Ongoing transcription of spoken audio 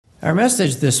Our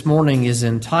message this morning is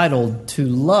entitled, To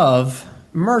Love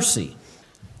Mercy.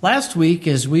 Last week,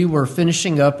 as we were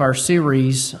finishing up our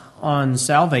series on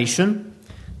salvation,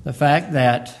 the fact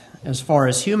that as far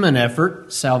as human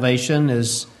effort, salvation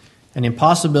is an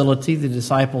impossibility. The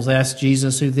disciples asked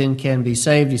Jesus, who then can be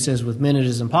saved? He says, with men it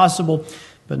is impossible,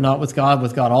 but not with God.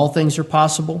 With God all things are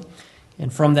possible.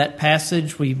 And from that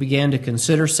passage, we began to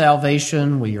consider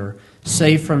salvation. We are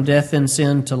saved from death and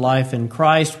sin to life in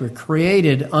Christ. We're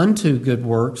created unto good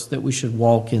works that we should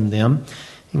walk in them.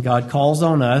 And God calls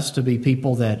on us to be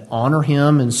people that honor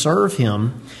Him and serve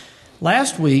Him.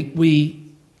 Last week,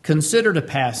 we considered a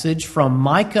passage from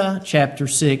Micah chapter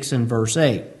 6 and verse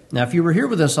 8. Now, if you were here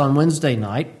with us on Wednesday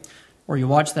night, or you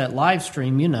watched that live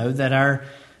stream, you know that our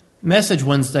message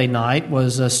Wednesday night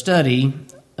was a study,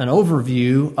 an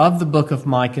overview of the book of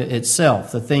Micah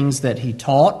itself, the things that he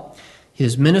taught,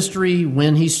 his ministry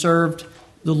when he served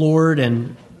the Lord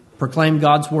and proclaimed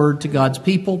God's word to God's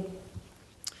people.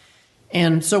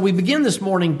 And so we begin this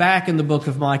morning back in the book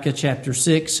of Micah chapter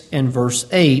 6 and verse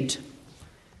 8.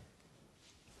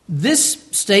 This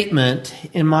statement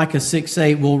in Micah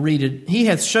 6:8, we'll read it. He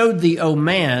hath showed thee, O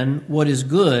man, what is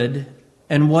good,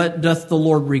 and what doth the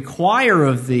Lord require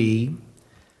of thee,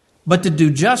 but to do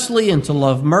justly and to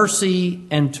love mercy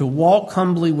and to walk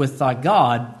humbly with thy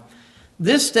God.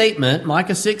 This statement,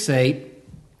 Micah 6:8,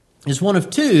 is one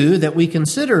of two that we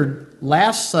considered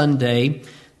last Sunday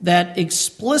that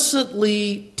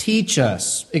explicitly teach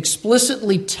us,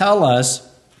 explicitly tell us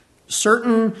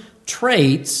certain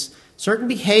traits, certain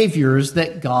behaviors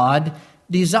that God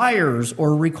desires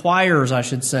or requires, I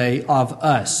should say, of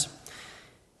us.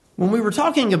 When we were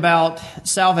talking about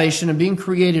salvation and being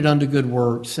created unto good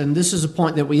works, and this is a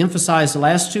point that we emphasized the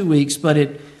last 2 weeks, but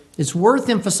it's worth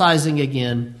emphasizing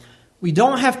again, we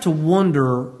don't have to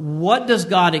wonder, what does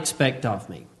God expect of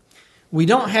me? We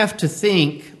don't have to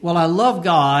think, well, I love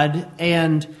God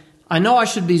and I know I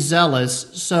should be zealous,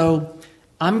 so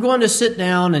I'm going to sit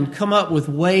down and come up with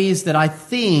ways that I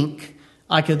think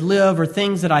I could live or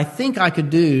things that I think I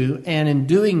could do, and in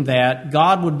doing that,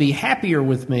 God would be happier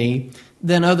with me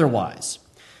than otherwise.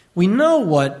 We know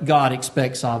what God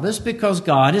expects of us because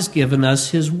God has given us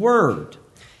His Word.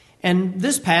 And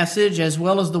this passage, as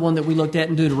well as the one that we looked at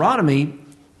in Deuteronomy,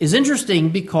 is interesting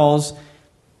because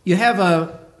you have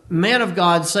a man of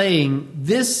God saying,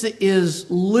 this is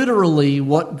literally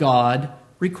what God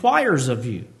requires of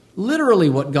you. Literally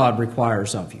what God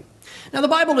requires of you. Now, the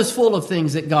Bible is full of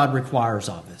things that God requires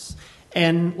of us.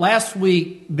 And last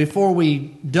week, before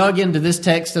we dug into this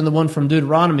text and the one from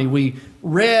Deuteronomy, we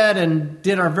read and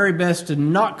did our very best to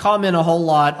not comment a whole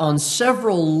lot on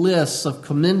several lists of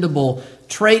commendable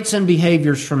traits and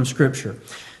behaviors from Scripture.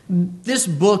 This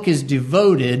book is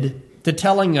devoted to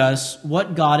telling us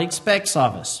what God expects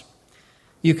of us.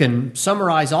 You can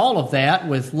summarize all of that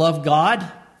with love God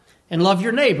and love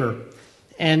your neighbor.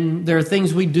 And there are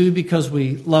things we do because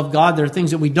we love God. There are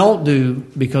things that we don't do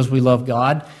because we love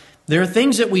God. There are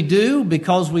things that we do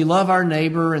because we love our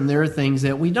neighbor, and there are things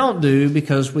that we don't do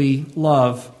because we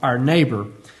love our neighbor.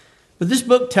 But this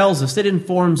book tells us, it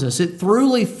informs us, it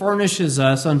thoroughly furnishes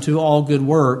us unto all good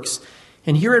works.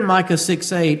 And here in Micah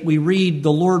 6:8, we read,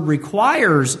 the Lord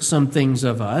requires some things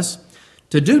of us,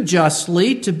 to do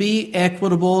justly, to be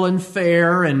equitable and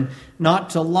fair, and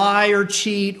not to lie or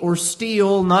cheat or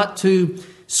steal, not to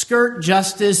skirt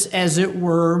justice as it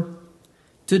were,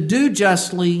 to do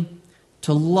justly,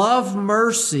 to love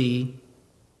mercy,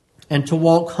 and to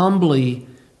walk humbly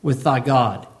with thy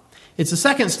God. It's the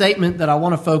second statement that I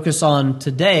want to focus on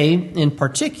today, in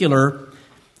particular,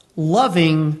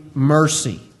 loving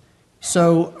mercy.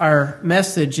 So our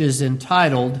message is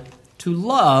entitled, To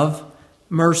Love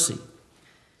Mercy.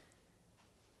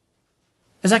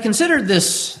 As I considered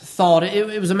this thought,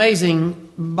 it was amazing.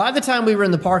 By the time we were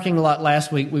in the parking lot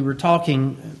last week, we were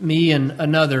talking, me and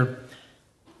another,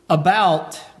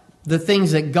 about the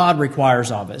things that God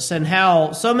requires of us, and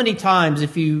how so many times,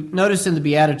 if you notice in the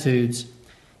Beatitudes,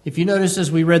 if you notice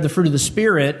as we read the fruit of the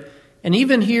Spirit, and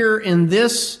even here in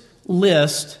this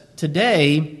list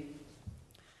today,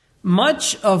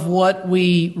 much of what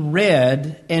we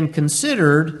read and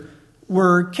considered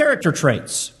were character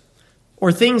traits,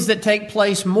 or things that take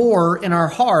place more in our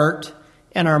heart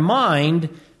and our mind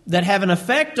that have an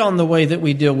effect on the way that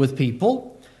we deal with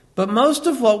people. But most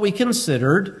of what we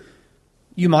considered,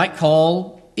 you might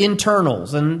call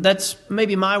internals. And that's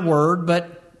maybe my word,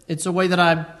 but it's a way that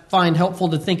I find helpful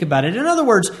to think about it. In other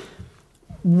words,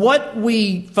 what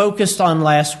we focused on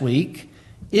last week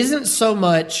isn't so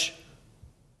much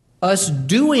us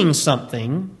doing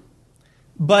something,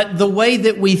 but the way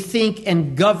that we think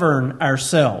and govern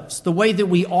ourselves, the way that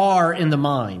we are in the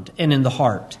mind and in the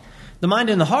heart. The mind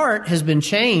and the heart has been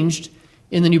changed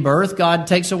in the new birth. God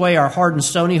takes away our hard and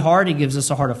stony heart. He gives us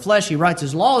a heart of flesh. He writes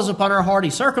His laws upon our heart. He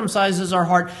circumcises our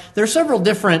heart. There are several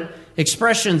different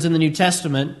expressions in the New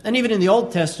Testament and even in the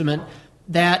Old Testament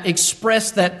that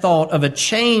express that thought of a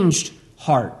changed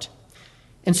heart.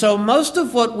 And so most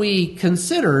of what we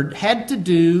considered had to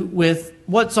do with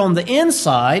what's on the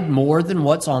inside more than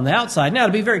what's on the outside. Now,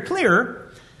 to be very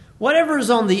clear, whatever is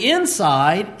on the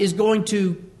inside is going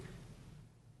to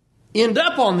end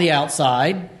up on the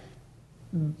outside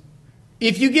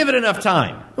if you give it enough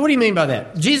time. What do you mean by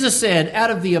that? Jesus said, out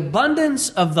of the abundance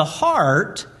of the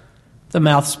heart, the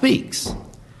mouth speaks.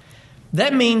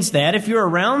 That means that if you're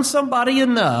around somebody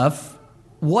enough,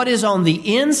 what is on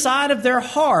the inside of their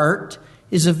heart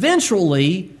is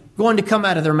eventually going to come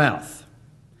out of their mouth.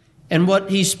 And what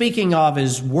he's speaking of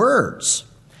is words.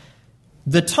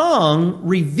 The tongue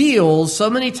reveals so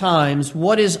many times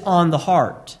what is on the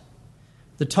heart.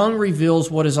 The tongue reveals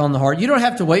what is on the heart. You don't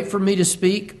have to wait for me to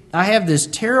speak. I have this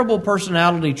terrible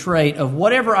personality trait of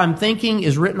whatever I'm thinking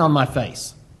is written on my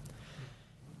face.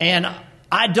 And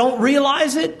I don't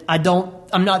realize it.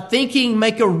 I'm not thinking,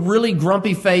 make a really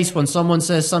grumpy face when someone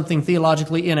says something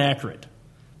theologically inaccurate.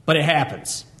 But it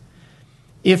happens.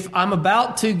 If I'm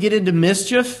about to get into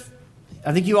mischief,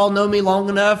 I think you all know me long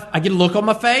enough, I get a look on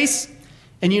my face,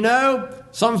 and you know,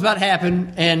 something's about to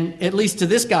happen, and at least to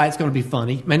this guy it's going to be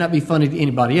funny. It may not be funny to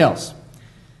anybody else.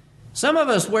 Some of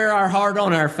us wear our heart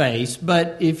on our face,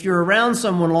 but if you're around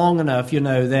someone long enough, you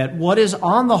know that what is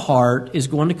on the heart is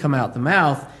going to come out the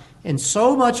mouth, and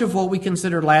so much of what we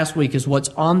considered last week is what's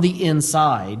on the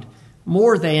inside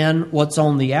more than what's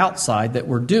on the outside that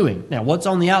we're doing. Now, what's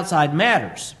on the outside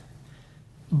matters.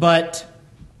 But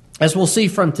as we'll see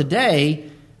from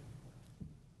today,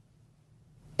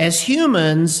 as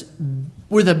humans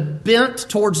with a bent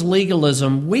towards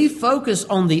legalism, we focus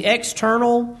on the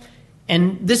external,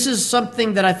 and this is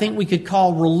something that I think we could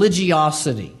call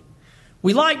religiosity.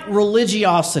 We like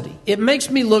religiosity. It makes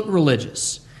me look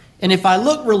religious. And if I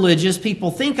look religious,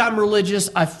 people think I'm religious,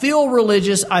 I feel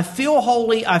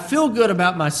holy, I feel good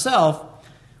about myself,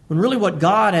 when really what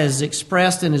God has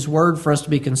expressed in His Word for us to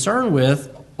be concerned with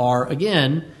are,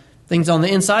 again, things on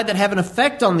the inside that have an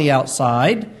effect on the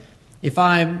outside. If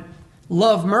I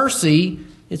love mercy,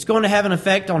 it's going to have an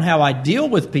effect on how I deal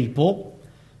with people,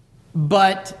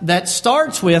 but that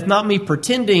starts with not me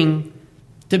pretending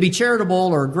to be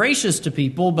charitable or gracious to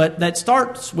people, but that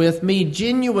starts with me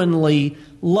genuinely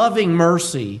loving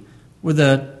mercy with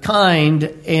a kind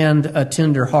and a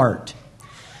tender heart.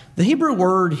 The Hebrew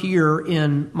word here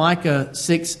in Micah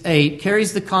 6:8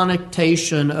 carries the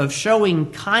connotation of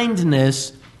showing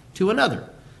kindness to another.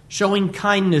 Showing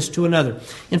kindness to another.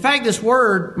 In fact, this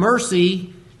word,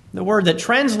 mercy, the word that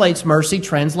translates mercy,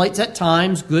 translates at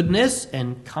times goodness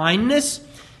and kindness,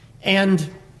 and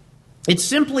it's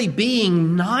simply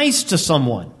being nice to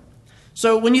someone.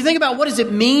 So when you think about what does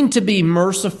it mean to be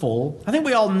merciful, I think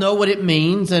we all know what it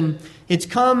means, and it's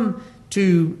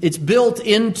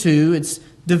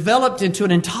developed into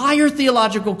an entire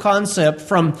theological concept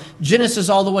from Genesis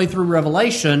all the way through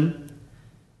Revelation.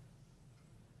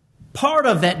 Part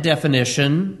of that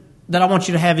definition that I want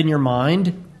you to have in your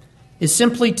mind is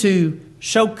simply to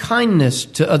show kindness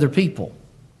to other people.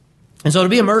 And so to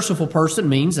be a merciful person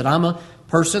means that I'm a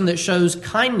person that shows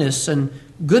kindness and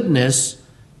goodness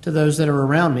to those that are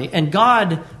around me. And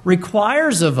God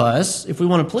requires of us, if we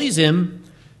want to please Him,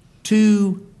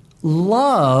 to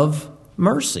love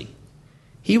mercy.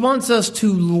 He wants us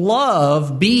to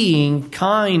love being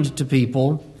kind to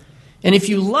people. And if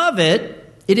you love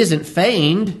it, it isn't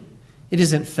feigned, it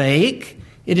isn't fake,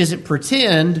 it isn't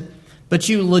pretend, but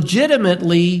you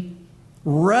legitimately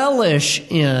relish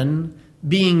in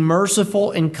being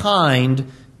merciful and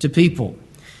kind to people.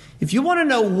 If you want to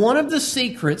know one of the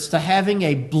secrets to having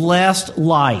a blessed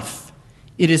life,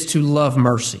 it is to love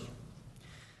mercy.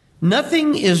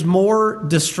 Nothing is more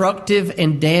destructive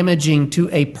and damaging to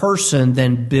a person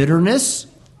than bitterness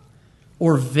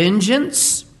or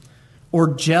vengeance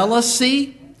or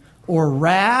jealousy or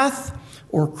wrath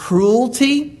or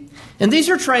cruelty. And these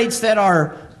are traits that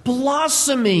are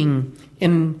blossoming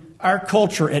in our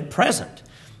culture at present.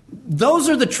 Those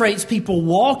are the traits people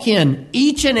walk in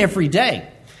each and every day.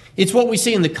 It's what we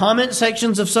see in the comment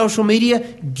sections of social media,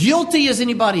 guilty as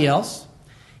anybody else.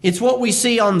 It's what we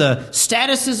see on the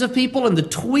statuses of people and the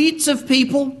tweets of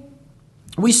people.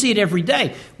 We see it every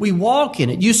day. We walk in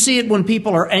it. You see it when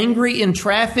people are angry in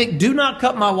traffic. Do not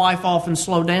cut my wife off and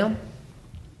slow down.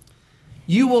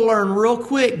 You will learn real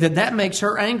quick that makes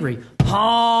her angry.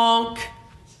 Honk.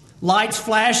 Lights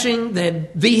flashing, the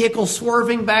vehicle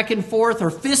swerving back and forth,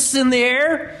 or fists in the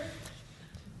air.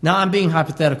 Now, I'm being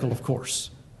hypothetical, of course.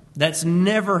 That's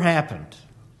never happened.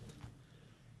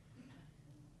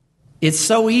 It's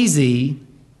so easy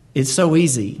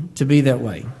to be that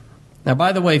way. Now,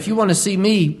 by the way, if you want to see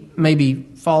me maybe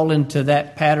fall into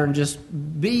that pattern, just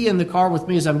be in the car with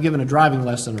me as I'm giving a driving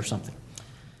lesson or something.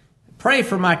 Pray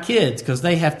for my kids because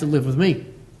they have to live with me.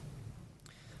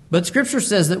 But Scripture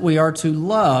says that we are to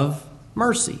love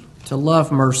mercy, to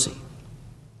love mercy.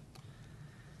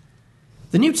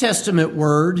 The New Testament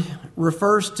word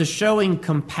refers to showing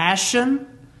compassion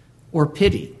or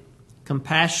pity.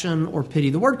 Compassion or pity.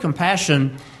 The word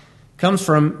compassion comes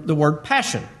from the word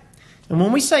passion. And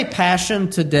when we say passion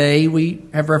today, we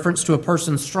have reference to a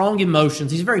person's strong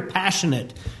emotions. He's very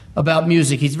passionate about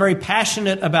music. He's very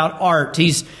passionate about art.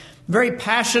 He's very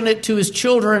passionate to his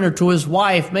children or to his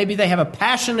wife. Maybe they have a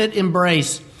passionate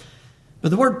embrace.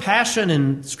 But the word passion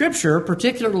in Scripture,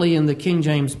 particularly in the King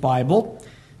James Bible,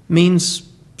 means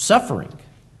suffering.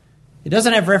 It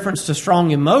doesn't have reference to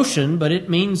strong emotion, but it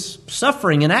means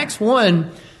suffering. In Acts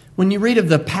 1, when you read of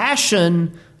the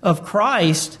passion of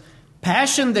Christ,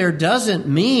 passion there doesn't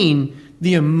mean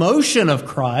the emotion of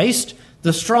Christ,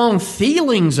 the strong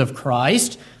feelings of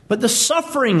Christ, but the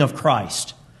suffering of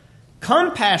Christ.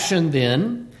 Compassion,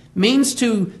 then, means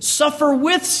to suffer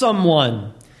with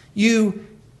someone. You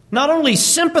not only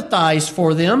sympathize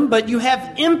for them, but you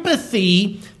have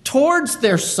empathy towards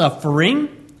their suffering.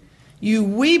 You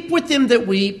weep with them that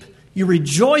weep. You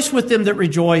rejoice with them that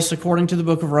rejoice, according to the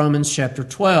book of Romans chapter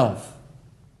 12.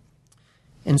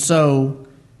 And so,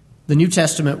 the New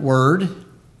Testament word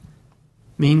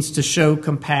means to show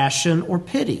compassion or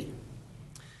pity.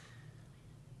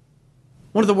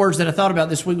 One of the words that I thought about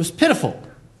this week was pitiful.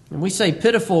 When we say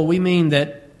pitiful, we mean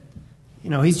that,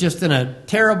 he's just in a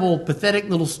terrible, pathetic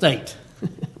little state.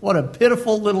 What a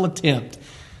pitiful little attempt.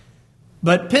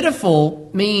 But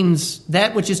pitiful means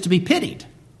that which is to be pitied.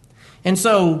 And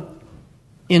so,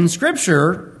 in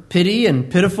Scripture, pity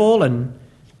and pitiful and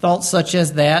thoughts such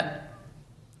as that,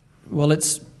 well,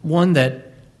 it's one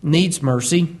that needs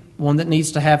mercy, one that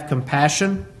needs to have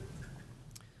compassion,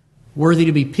 worthy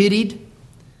to be pitied.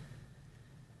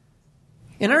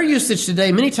 In our usage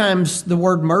today, many times the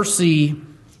word mercy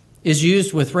is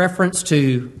used with reference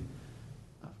to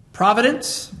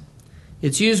providence.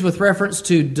 It's used with reference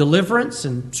to deliverance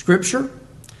in Scripture.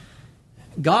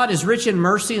 God is rich in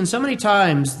mercy, and so many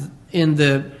times in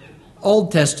the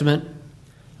Old Testament,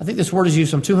 I think this word is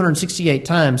used some 268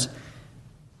 times,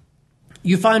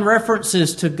 you find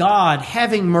references to God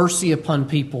having mercy upon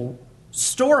people,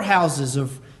 storehouses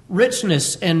of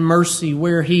richness and mercy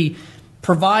where He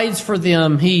provides for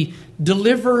them, He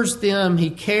delivers them, He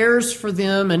cares for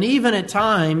them, and even at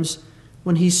times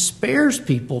when He spares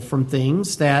people from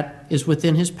things that is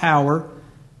within His power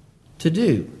to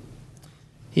do.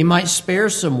 He might spare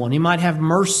someone. He might have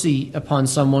mercy upon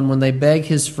someone when they beg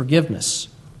His forgiveness.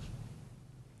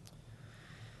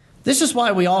 This is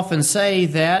why we often say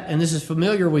that, and this is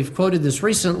familiar, we've quoted this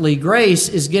recently, grace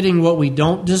is getting what we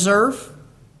don't deserve.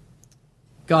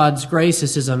 God's grace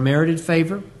is His unmerited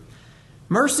favor.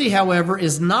 Mercy, however,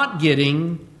 is not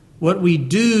getting what we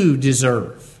do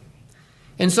deserve.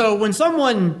 And so when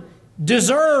someone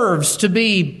deserves to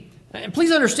be,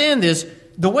 please understand this,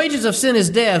 the wages of sin is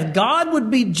death. God would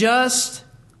be just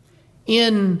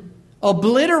in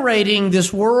obliterating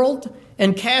this world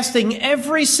and casting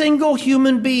every single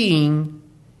human being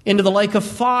into the lake of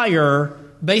fire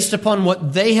based upon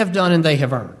what they have done and they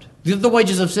have earned. The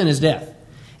wages of sin is death.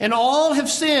 And all have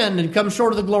sinned and come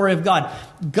short of the glory of God.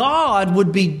 God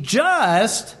would be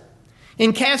just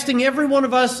in casting every one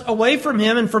of us away from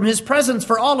Him and from His presence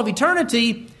for all of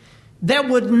eternity. That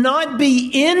would not be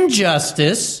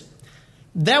injustice.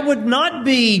 That would not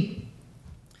be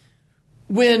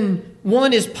when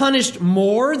one is punished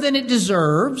more than it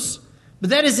deserves.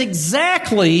 But that is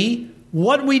exactly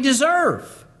what we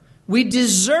deserve. We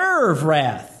deserve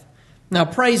wrath. Now,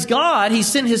 praise God, He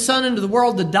sent His Son into the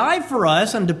world to die for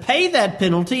us and to pay that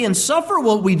penalty and suffer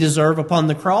what we deserve upon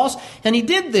the cross. And He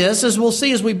did this, as we'll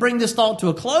see as we bring this thought to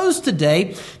a close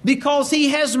today, because He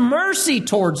has mercy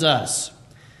towards us.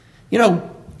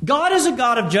 God is a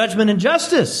God of judgment and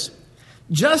justice.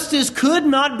 Justice could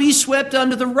not be swept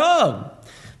under the rug.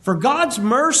 For God's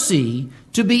mercy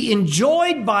to be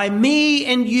enjoyed by me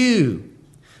and you,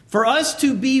 for us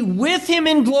to be with Him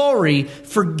in glory,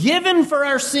 forgiven for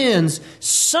our sins,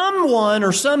 someone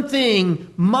or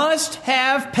something must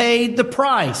have paid the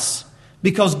price,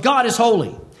 because God is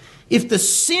holy. If the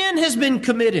sin has been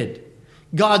committed,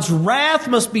 God's wrath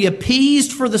must be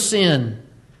appeased for the sin.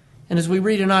 And as we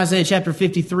read in Isaiah chapter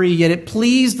 53, yet it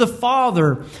pleased the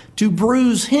Father to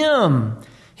bruise Him,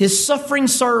 His suffering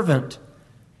servant.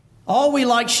 All we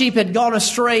like sheep had gone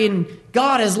astray, and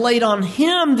God has laid on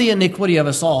him the iniquity of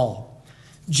us all.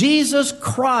 Jesus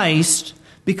Christ,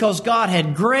 because God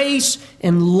had grace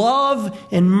and love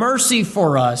and mercy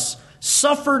for us,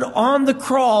 suffered on the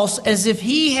cross as if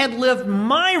he had lived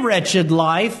my wretched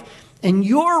life and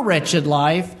your wretched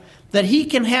life, that he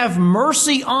can have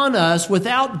mercy on us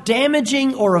without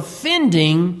damaging or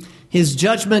offending his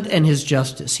judgment and his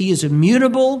justice. He is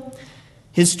immutable.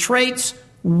 His traits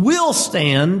will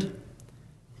stand.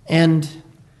 And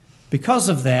because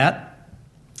of that,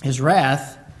 his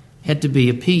wrath had to be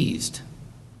appeased.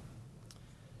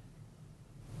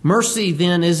 Mercy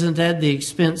then isn't at the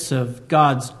expense of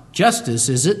God's justice,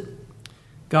 is it?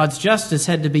 God's justice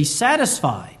had to be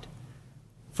satisfied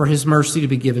for his mercy to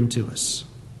be given to us.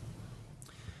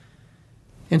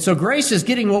 And so grace is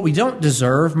getting what we don't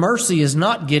deserve. Mercy is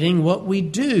not getting what we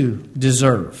do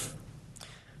deserve.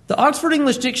 The Oxford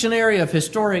English Dictionary of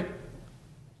Historic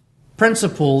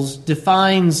Principles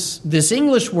defines this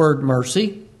English word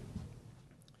mercy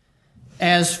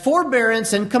as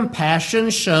forbearance and compassion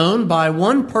shown by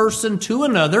one person to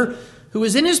another who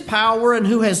is in his power and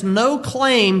who has no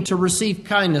claim to receive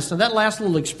kindness. Now that last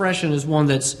little expression is one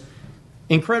that's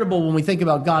incredible when we think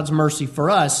about God's mercy for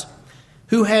us.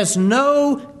 Who has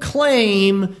no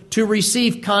claim to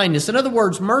receive kindness. In other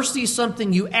words, mercy is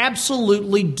something you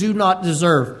absolutely do not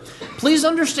deserve. Please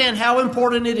understand how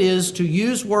important it is to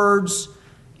use words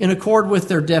in accord with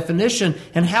their definition,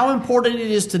 and how important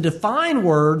it is to define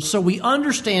words so we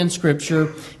understand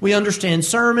Scripture, we understand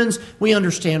sermons, we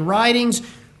understand writings.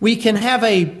 We can have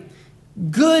a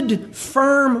good,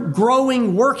 firm,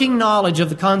 growing, working knowledge of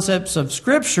the concepts of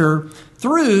Scripture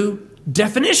through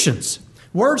definitions.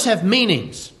 Words have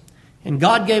meanings, and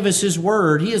God gave us His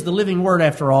Word. He is the living Word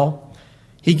after all.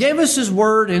 He gave us His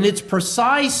Word, and it's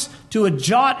precise to a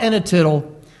jot and a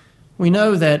tittle. We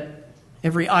know that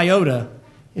every iota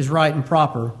is right and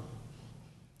proper.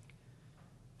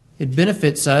 It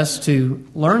benefits us to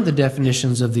learn the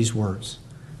definitions of these words.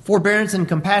 Forbearance and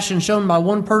compassion shown by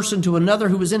one person to another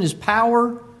who is in his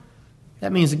power.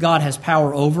 That means that God has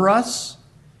power over us.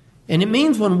 And it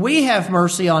means when we have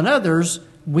mercy on others,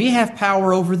 we have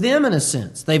power over them in a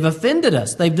sense. They've offended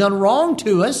us. They've done wrong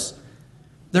to us.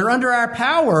 They're under our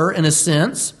power in a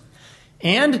sense.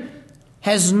 And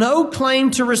has no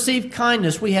claim to receive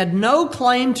kindness. We had no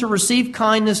claim to receive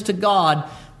kindness to God.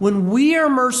 When we are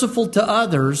merciful to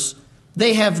others,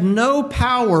 they have no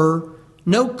power,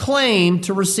 no claim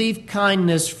to receive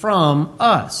kindness from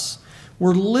us.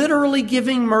 We're literally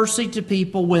giving mercy to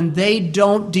people when they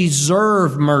don't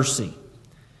deserve mercy.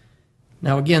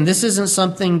 Now again, this isn't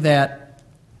something that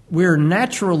we're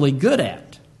naturally good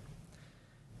at.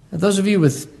 Now, those of you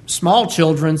with small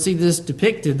children see this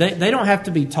depicted. They don't have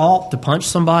to be taught to punch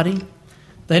somebody.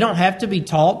 They don't have to be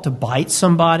taught to bite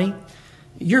somebody.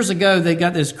 Years ago, they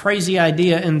got this crazy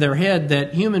idea in their head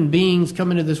that human beings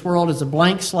come into this world as a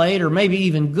blank slate or maybe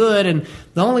even good, and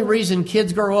the only reason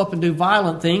kids grow up and do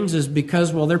violent things is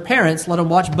because, well, their parents let them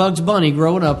watch Bugs Bunny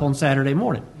growing up on Saturday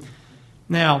morning.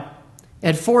 Now,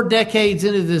 at 4 decades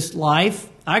into this life,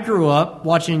 I grew up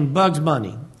watching Bugs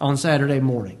Bunny on Saturday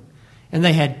morning. And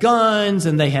they had guns,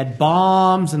 and they had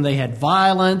bombs, and they had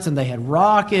violence, and they had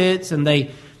rockets, and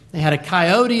they had a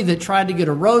coyote that tried to get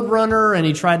a roadrunner, and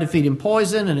he tried to feed him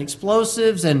poison and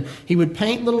explosives, and he would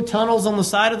paint little tunnels on the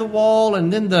side of the wall,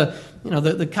 and then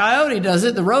the coyote does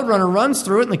it, the roadrunner runs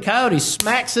through it, and the coyote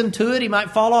smacks into it. He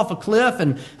might fall off a cliff,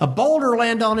 and a boulder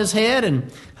land on his head,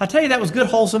 and I tell you, that was good,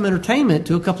 wholesome entertainment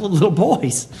to a couple of little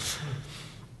boys.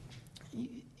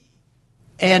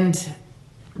 And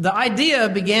the idea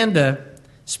began to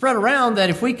spread around that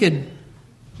if we could,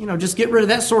 just get rid of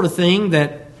that sort of thing,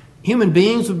 that human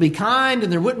beings would be kind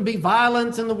and there wouldn't be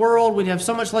violence in the world. We'd have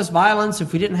so much less violence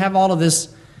if we didn't have all of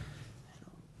this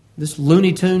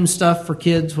Looney Tune stuff for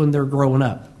kids when they're growing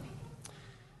up.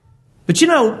 But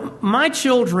my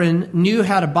children knew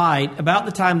how to bite about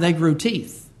the time they grew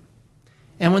teeth.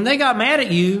 And when they got mad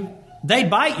at you, they'd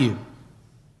bite you.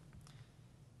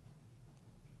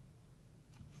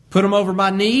 Put them over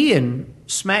my knee and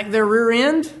smack their rear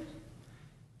end.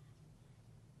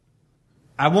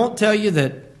 I won't tell you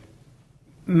that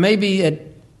maybe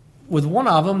with one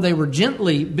of them, they were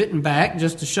gently bitten back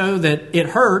just to show that it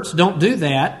hurts. Don't do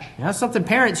that. That's something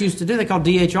parents used to do. They call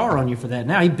DHR on you for that.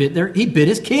 Now he bit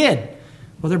his kid.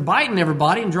 Well, they're biting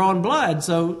everybody and drawing blood.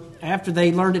 So after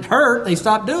they learned it hurt, they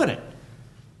stopped doing it.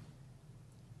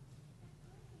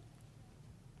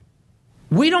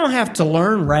 We don't have to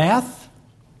learn wrath.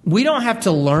 We don't have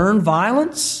to learn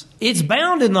violence. It's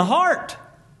bound in the heart.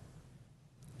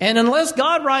 And unless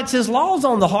God writes His laws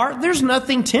on the heart, there's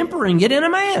nothing tempering it in a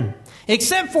man.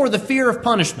 except for the fear of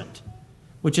punishment,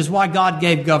 which is why God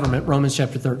gave government, Romans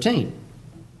chapter 13.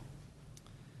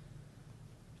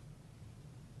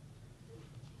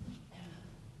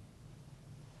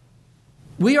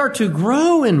 We are to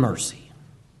grow in mercy.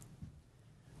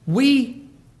 We,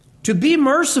 to be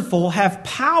merciful, have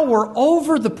power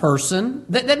over the person.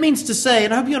 That means to say,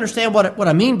 and I hope you understand what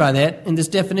I mean by that in this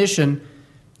definition,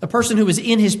 a person who is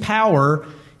in his power.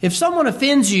 If someone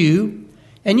offends you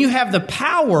and you have the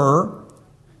power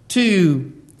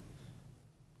to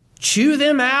chew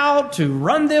them out, to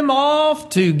run them off,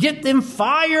 to get them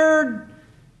fired,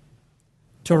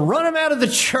 to run them out of the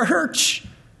church.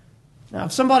 Now,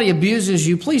 if somebody abuses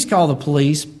you, please call the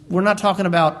police. We're not talking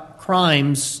about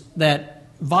crimes that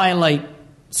violate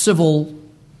civil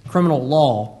criminal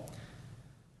law.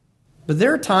 But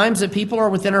there are times that people are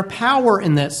within our power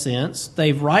in that sense.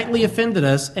 They've rightly offended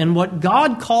us. And what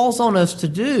God calls on us to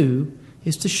do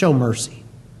is to show mercy.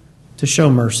 To show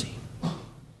mercy.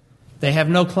 They have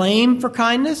no claim for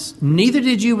kindness. Neither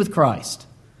did you with Christ.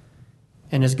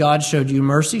 And as God showed you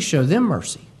mercy, show them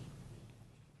mercy.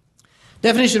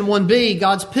 Definition 1b,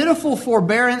 God's pitiful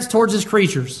forbearance towards His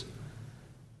creatures.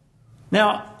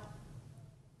 Now,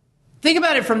 think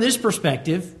about it from this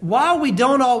perspective. While we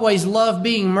don't always love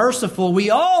being merciful,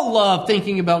 we all love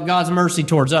thinking about God's mercy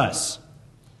towards us.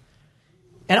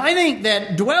 And I think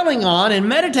that dwelling on and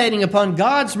meditating upon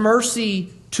God's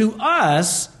mercy to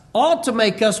us ought to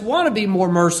make us want to be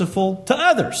more merciful to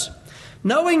others.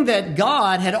 Knowing that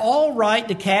God had all right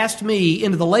to cast me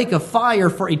into the lake of fire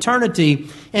for eternity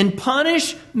and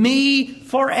punish me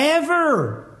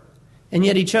forever. And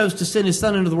yet He chose to send His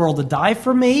Son into the world to die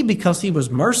for me because He was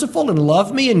merciful and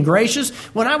loved me and gracious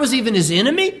when I was even His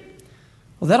enemy.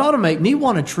 Well, that ought to make me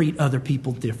want to treat other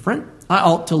people different. I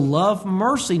ought to love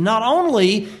mercy, not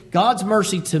only God's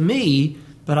mercy to me,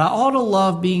 but I ought to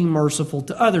love being merciful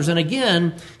to others. And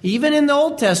again, even in the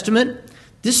Old Testament,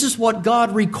 this is what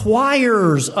God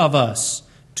requires of us,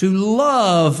 to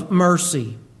love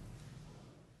mercy.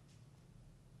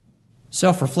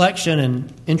 Self-reflection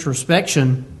and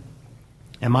introspection.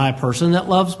 Am I a person that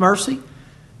loves mercy?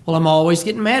 Well, I'm always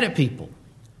getting mad at people.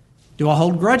 Do I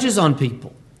hold grudges on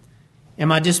people?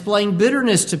 Am I displaying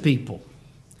bitterness to people?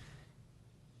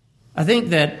 I think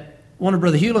that one of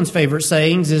Brother Hewlin's favorite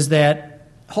sayings is that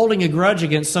holding a grudge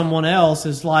against someone else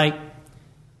is like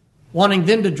wanting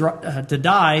them to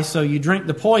die, so you drink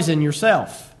the poison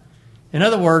yourself. In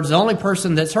other words, the only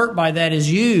person that's hurt by that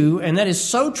is you, and that is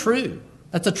so true.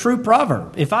 That's a true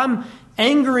proverb. If I'm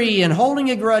angry and holding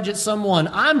a grudge at someone,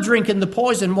 I'm drinking the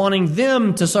poison, wanting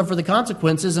them to suffer the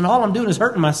consequences, and all I'm doing is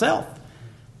hurting myself.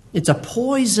 It's a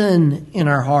poison in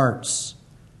our hearts.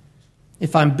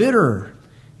 If I'm bitter,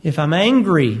 if I'm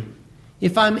angry,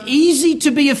 if I'm easy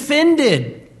to be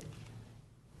offended,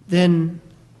 then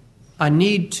I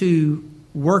need to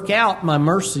work out my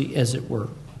mercy, as it were.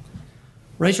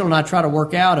 Rachel and I try to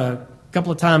work out a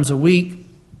couple of times a week.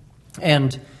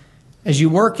 And as you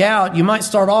work out, you might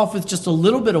start off with just a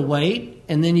little bit of weight,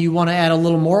 and then you want to add a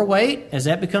little more weight. As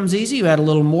that becomes easy, you add a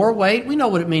little more weight. We know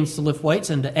what it means to lift weights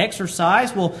and to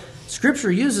exercise. Well,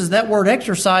 Scripture uses that word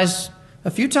exercise a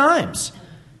few times.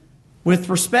 With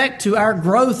respect to our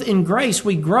growth in grace,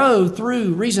 we grow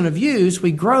through reason of use.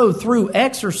 We grow through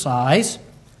exercise.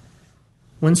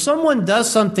 When someone does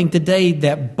something today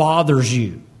that bothers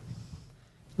you,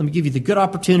 let me give you the good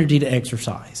opportunity to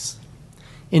exercise.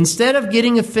 Instead of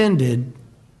getting offended,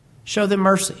 show them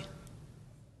mercy.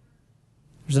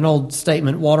 There's an old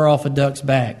statement, water off a duck's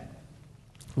back.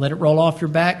 Let it roll off your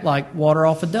back like water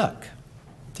off a duck,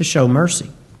 to show mercy.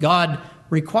 God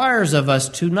requires of us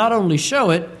to not only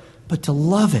show it, but to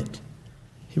love it.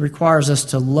 He requires us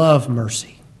to love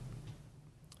mercy.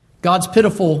 God's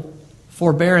pitiful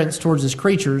forbearance towards His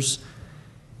creatures.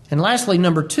 And lastly,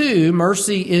 number 2,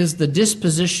 mercy is the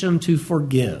disposition to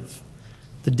forgive.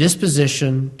 The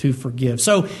disposition to forgive.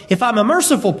 So if I'm a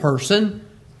merciful person,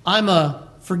 I'm a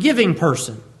forgiving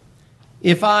person.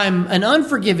 If I'm an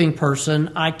unforgiving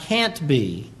person, I can't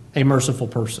be a merciful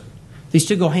person. These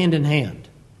two go hand in hand.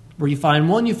 Where you find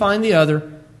one, you find the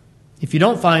other. If you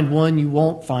don't find one, you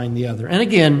won't find the other. And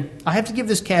again, I have to give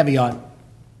this caveat.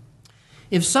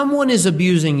 If someone is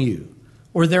abusing you,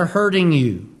 or they're hurting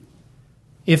you,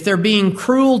 if they're being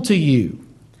cruel to you,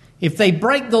 if they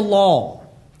break the law,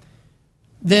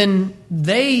 then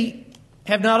they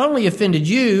have not only offended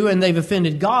you and they've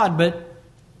offended God, but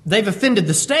they've offended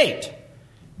the state.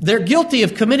 They're guilty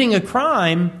of committing a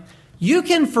crime. You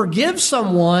can forgive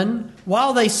someone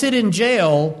while they sit in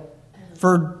jail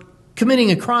for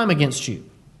committing a crime against you.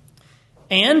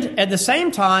 And at the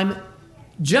same time,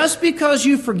 just because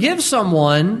you forgive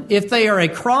someone, if they are a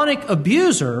chronic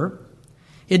abuser,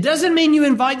 It doesn't mean you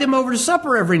invite them over to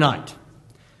supper every night.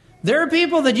 There are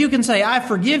people that you can say, I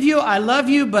forgive you, I love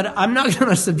you, but I'm not going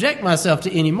to subject myself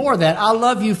to any more of that. I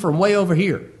love you from way over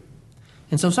here.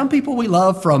 And so some people we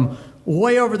love from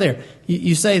way over there.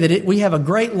 You say that we have a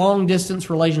great long-distance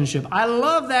relationship. I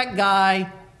love that guy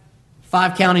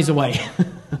 5 counties away.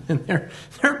 And there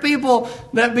are people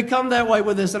that become that way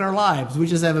with us in our lives. We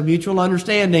just have a mutual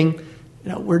understanding.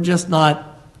 We're just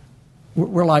not,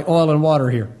 we're like oil and water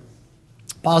here.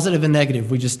 Positive and negative.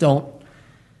 We just don't.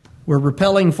 We're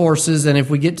repelling forces, and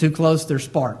if we get too close, there's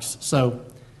sparks. So,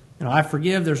 I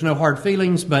forgive. There's no hard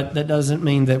feelings, but that doesn't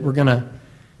mean that we're going to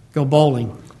go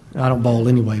bowling. I don't bowl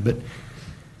anyway, but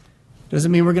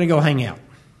doesn't mean we're going to go hang out.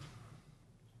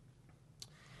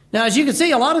 Now, as you can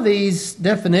see, a lot of these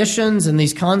definitions and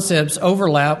these concepts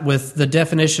overlap with the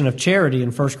definition of charity in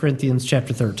 1 Corinthians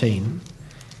chapter 13.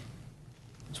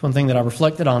 It's one thing that I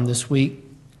reflected on this week.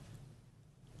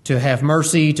 To have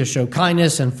mercy, to show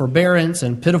kindness and forbearance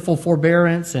and pitiful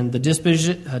forbearance and the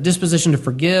disposition to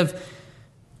forgive.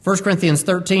 1 Corinthians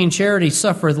 13, charity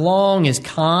suffereth long, is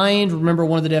kind. Remember,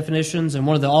 one of the definitions and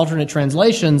one of the alternate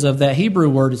translations of that Hebrew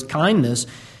word is kindness.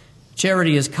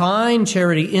 Charity is kind,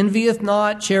 charity envieth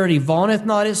not, charity vaunteth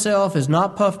not itself, is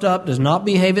not puffed up, does not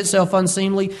behave itself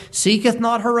unseemly, seeketh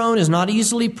not her own, is not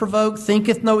easily provoked,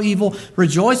 thinketh no evil,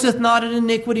 rejoiceth not in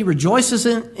iniquity, rejoiceth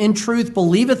in truth,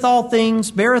 believeth all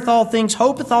things, beareth all things,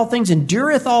 hopeth all things,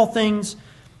 endureth all things.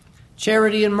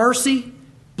 Charity and mercy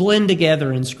blend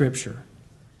together in Scripture.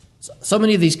 So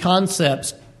many of these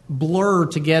concepts blur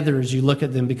together as you look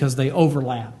at them because they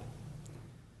overlap.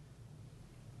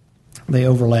 They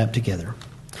overlap together.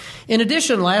 In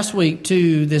addition, last week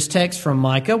to this text from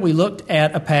Micah, we looked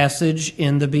at a passage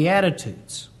in the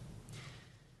Beatitudes.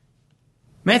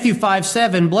 Matthew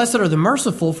 5:7, blessed are the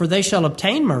merciful, for they shall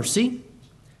obtain mercy.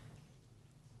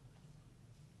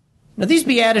 Now, these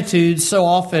Beatitudes so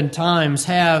oftentimes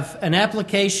have an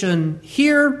application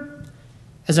here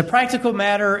as a practical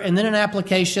matter and then an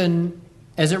application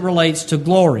as it relates to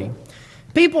glory.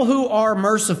 People who are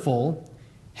merciful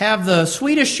have the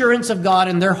sweet assurance of God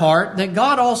in their heart that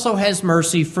God also has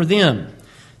mercy for them.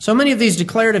 So many of these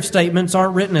declarative statements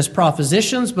aren't written as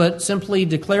propositions, but simply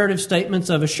declarative statements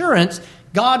of assurance,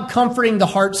 God comforting the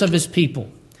hearts of His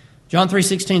people. John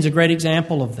 3:16 is a great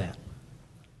example of that.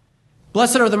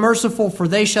 Blessed are the merciful, for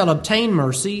they shall obtain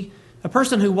mercy. A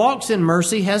person who walks in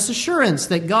mercy has assurance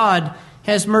that God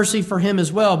has mercy for him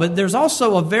as well. But there's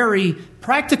also a very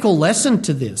practical lesson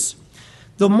to this.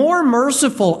 The more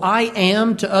merciful I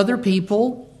am to other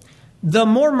people, the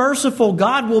more merciful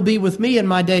God will be with me in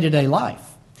my day-to-day life.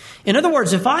 In other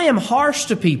words, if I am harsh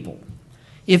to people,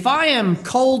 if I am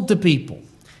cold to people,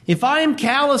 if I am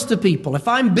callous to people, if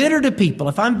I'm bitter to people,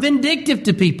 if I'm vindictive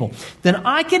to people, then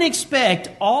I can expect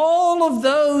all of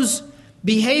those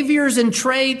behaviors and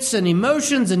traits and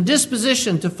emotions and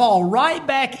disposition to fall right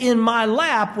back in my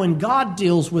lap when God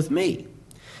deals with me.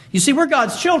 You see, we're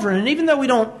God's children, and even though we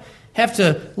don't have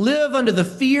to live under the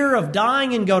fear of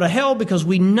dying and go to hell because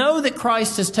we know that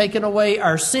Christ has taken away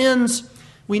our sins,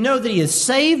 we know that He has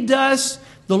saved us.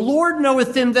 The Lord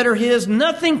knoweth them that are His.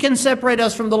 Nothing can separate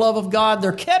us from the love of God.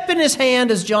 They're kept in His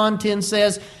hand, as John 10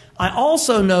 says. I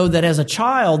also know that as a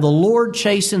child, the Lord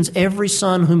chastens every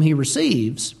son whom He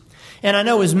receives. And I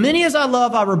know as many as I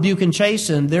love, I rebuke and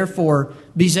chasten. Therefore,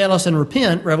 be zealous and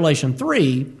repent, Revelation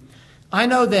 3. I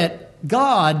know that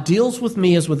God deals with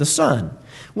me as with a son.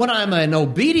 When I'm an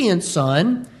obedient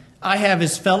son, I have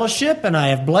His fellowship and I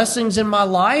have blessings in my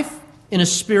life in a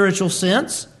spiritual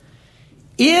sense.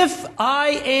 If I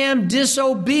am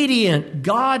disobedient,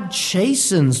 God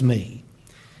chastens me.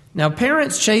 Now,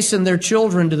 parents chasten their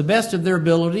children to the best of their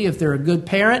ability if they're a good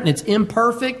parent, and it's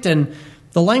imperfect. And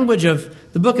the language of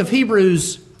the book of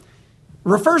Hebrews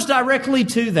refers directly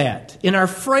to that. In our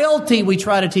frailty, we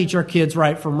try to teach our kids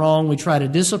right from wrong. We try to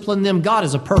discipline them. God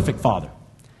is a perfect father.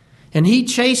 And He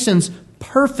chastens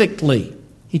perfectly.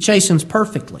 He chastens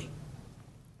perfectly.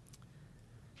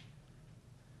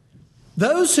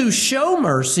 Those who show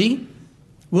mercy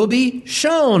will be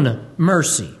shown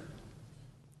mercy.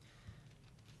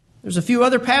 There's a few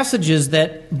other passages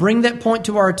that bring that point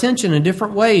to our attention in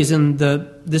different ways in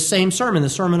the same sermon, the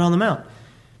Sermon on the Mount.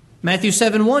 Matthew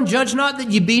 7:1, judge not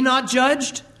that ye be not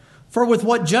judged, for with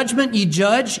what judgment ye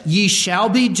judge, ye shall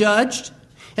be judged.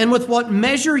 And with what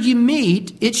measure ye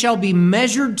meet, it shall be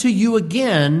measured to you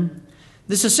again.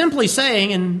 This is simply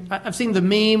saying, and I've seen the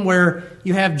meme where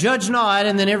you have judge not,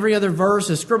 and then every other verse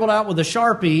is scribbled out with a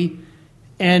Sharpie,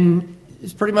 and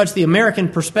it's pretty much the American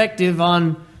perspective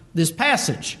on this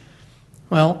passage.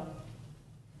 Well,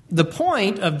 the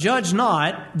point of judge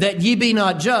not, that ye be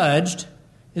not judged,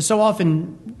 is so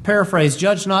often paraphrased,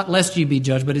 judge not lest ye be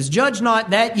judged, but is judge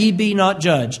not that ye be not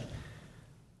judged,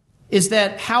 is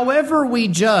that however we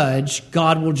judge,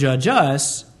 God will judge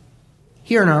us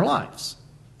here in our lives.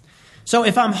 So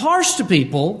if I'm harsh to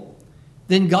people,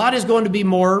 then God is going to be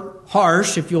more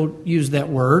harsh, if you'll use that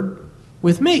word,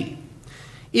 with me.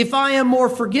 If I am more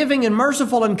forgiving and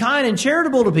merciful and kind and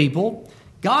charitable to people,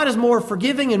 God is more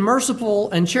forgiving and merciful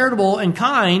and charitable and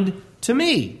kind to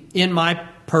me in my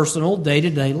personal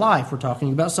day-to-day life. We're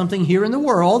talking about something here in the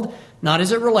world, not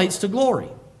as it relates to glory.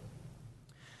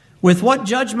 With what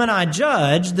judgment I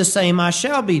judge, the same I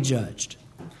shall be judged.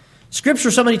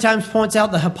 Scripture so many times points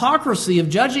out the hypocrisy of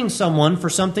judging someone for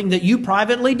something that you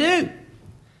privately do.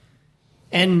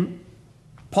 And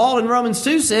Paul in Romans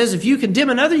 2 says, if you condemn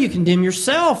another, you condemn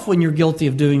yourself when you're guilty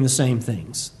of doing the same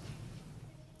things.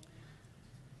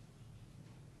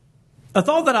 A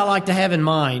thought that I like to have in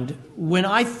mind when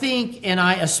I think and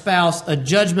I espouse a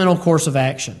judgmental course of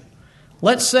action.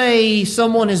 Let's say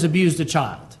someone has abused a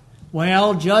child.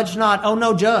 Well, judge not. Oh,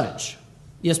 no, judge.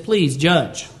 Yes, please,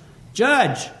 judge.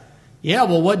 Judge. Yeah,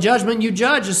 well, what judgment you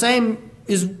judge, the same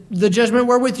is the judgment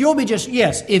wherewith you'll be judged.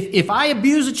 Yes, if I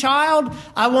abuse a child,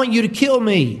 I want you to kill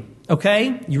me.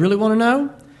 Okay? You really want to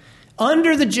know?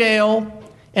 Under the jail,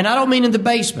 and I don't mean in the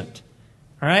basement.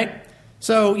 All right?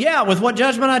 So, yeah, with what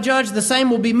judgment I judge, the same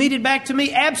will be meted back to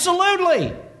me.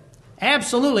 Absolutely.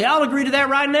 Absolutely. I'll agree to that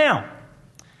right now.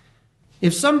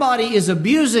 If somebody is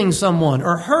abusing someone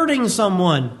or hurting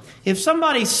someone, if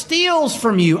somebody steals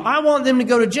from you, I want them to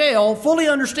go to jail, fully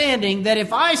understanding that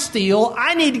if I steal,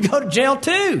 I need to go to jail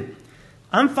too.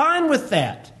 I'm fine with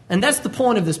that. And that's the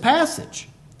point of this passage.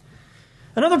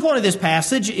 Another point of this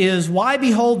passage is, why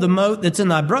behold the mote that's in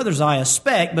thy brother's eye a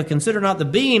speck, but consider not the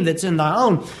beam that's in thy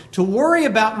own? To worry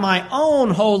about my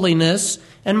own holiness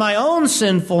and my own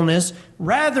sinfulness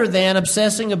rather than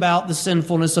obsessing about the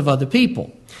sinfulness of other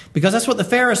people. Because that's what the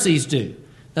Pharisees do.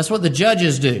 That's what the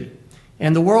judges do.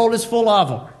 And the world is full of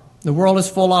them. The world is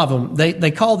full of them.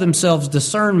 They call themselves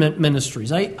discernment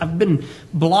ministries. I've been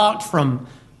blocked from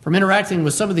interacting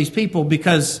with some of these people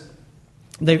because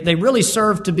they really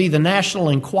serve to be the National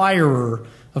Enquirer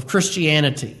of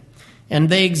Christianity. And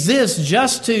they exist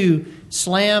just to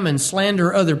slam and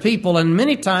slander other people. And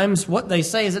many times what they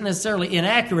say isn't necessarily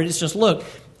inaccurate. It's just, look,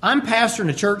 I'm pastoring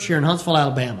a church here in Huntsville,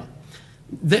 Alabama.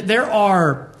 There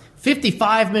are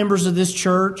 55 members of this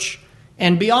church.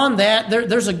 And beyond that,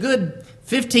 there's a good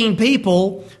 15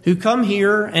 people who come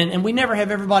here. And we never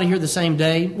have everybody here the same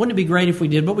day. Wouldn't it be great if we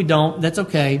did? But we don't. That's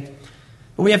okay.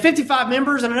 But we have 55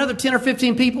 members and another 10 or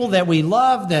 15 people that we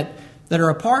love that are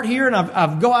a part here. And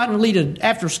I've go out and lead an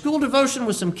after-school devotion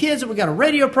with some kids. And we got a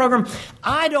radio program.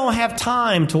 I don't have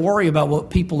time to worry about what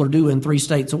people are doing 3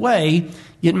 states away,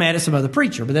 getting mad at some other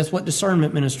preacher. But that's what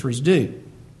discernment ministries do.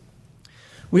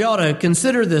 We ought to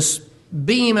consider this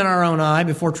beam in our own eye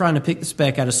before trying to pick the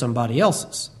speck out of somebody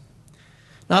else's.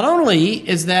 Not only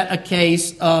is that a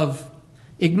case of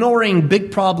ignoring big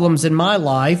problems in my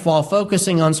life while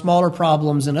focusing on smaller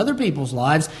problems in other people's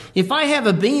lives, if I have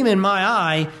a beam in my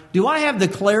eye, do I have the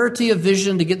clarity of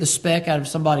vision to get the speck out of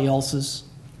somebody else's?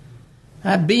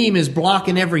 That beam is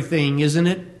blocking everything, isn't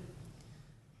it?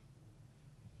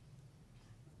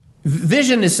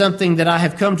 Vision is something that I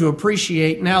have come to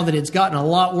appreciate now that it's gotten a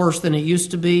lot worse than it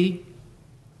used to be,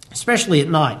 especially at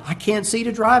night. I can't see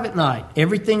to drive at night.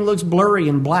 Everything looks blurry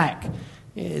and black.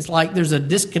 It's like there's a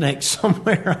disconnect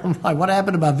somewhere. I'm like, what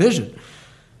happened to my vision?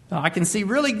 I can see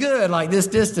really good like this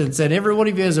distance, and every one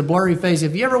of you has a blurry face.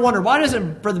 If you ever wonder, why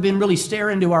doesn't Brother Ben really stare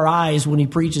into our eyes when he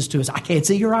preaches to us? I can't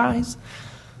see your eyes.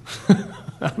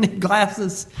 I need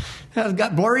glasses. I've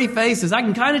got blurry faces. I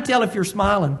can kind of tell if you're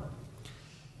smiling.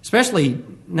 Especially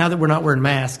now that we're not wearing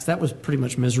masks. That was pretty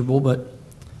much miserable, but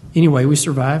anyway, we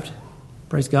survived.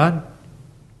 Praise God.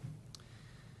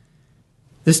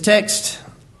 This text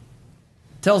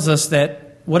tells us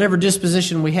that whatever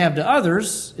disposition we have to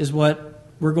others is what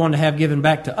we're going to have given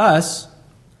back to us.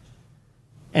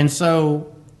 And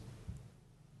so,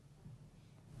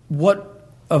 what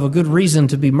of a good reason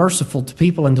to be merciful to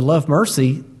people and to love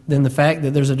mercy than the fact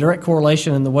that there's a direct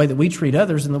correlation in the way that we treat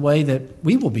others and the way that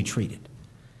we will be treated?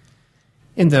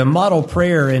 In the model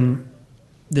prayer in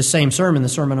the same sermon, the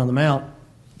Sermon on the Mount,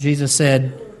 Jesus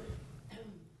said,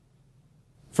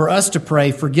 for us to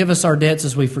pray, forgive us our debts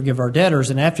as we forgive our debtors.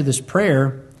 And after this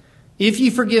prayer, if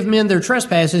you forgive men their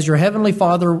trespasses, your heavenly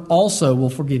Father also will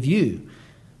forgive you.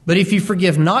 But if you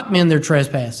forgive not men their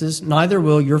trespasses, neither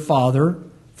will your Father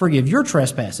forgive your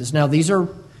trespasses. Now, this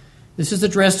is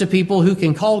addressed to people who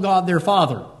can call God their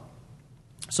Father.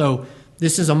 So,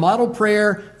 this is a model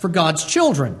prayer for God's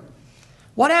children.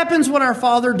 What happens when our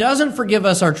Father doesn't forgive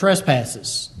us our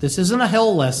trespasses? This isn't a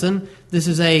hell lesson. This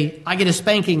is I get a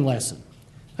spanking lesson.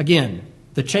 Again,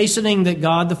 the chastening that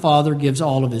God the Father gives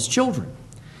all of His children.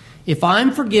 If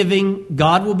I'm forgiving,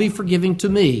 God will be forgiving to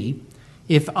me.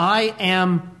 If I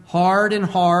am hard and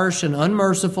harsh and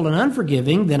unmerciful and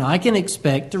unforgiving, then I can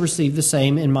expect to receive the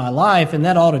same in my life, and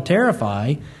that ought to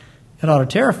terrify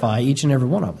each and every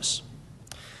one of us.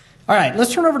 All right,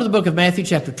 let's turn over to the book of Matthew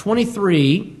chapter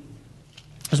 23.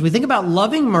 As we think about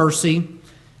loving mercy,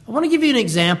 I want to give you an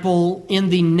example in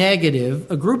the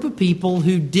negative, a group of people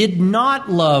who did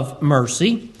not love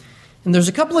mercy. And there's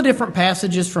a couple of different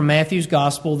passages from Matthew's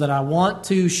gospel that I want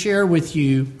to share with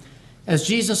you as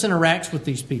Jesus interacts with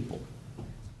these people.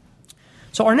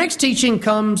 So our next teaching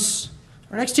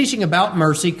about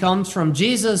mercy comes from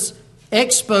Jesus'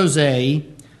 expose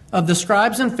of the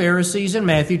scribes and Pharisees in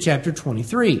Matthew chapter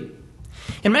 23.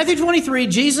 In Matthew 23,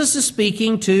 Jesus is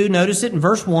speaking to, notice it in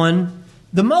verse 1,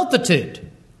 the multitude.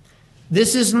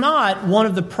 This is not one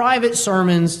of the private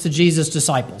sermons to Jesus'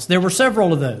 disciples. There were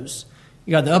several of those.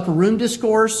 You got the upper room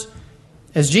discourse.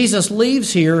 As Jesus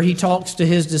leaves here, he talks to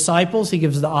his disciples. He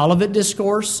gives the Olivet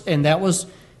discourse, and that was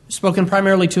spoken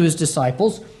primarily to his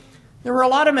disciples. There were a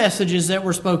lot of messages that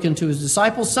were spoken to his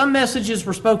disciples. Some messages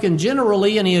were spoken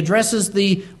generally, and he addresses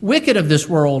the wicked of this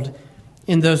world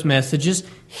in those messages.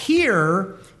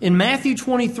 Here, in Matthew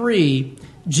 23,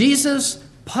 Jesus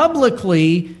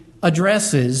publicly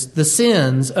addresses the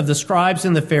sins of the scribes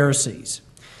and the Pharisees.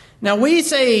 Now, we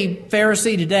say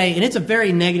Pharisee today, and it's a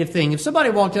very negative thing. If somebody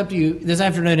walked up to you this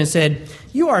afternoon and said,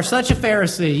 "You are such a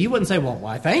Pharisee," you wouldn't say, "Well,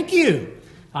 why, thank you.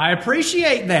 I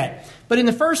appreciate that." But in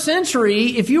the first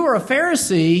century, if you were a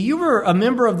Pharisee, you were a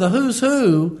member of the who's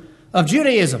who of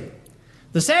Judaism.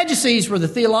 The Sadducees were the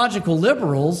theological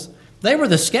liberals. They were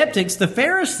the skeptics. The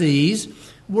Pharisees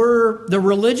were the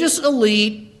religious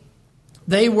elite.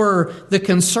 They were the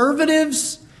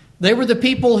conservatives. They were the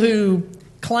people who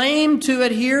claimed to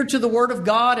adhere to the Word of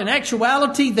God. In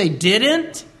actuality, they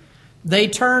didn't. They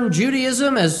turned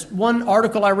Judaism, as one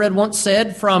article I read once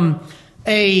said, from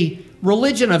a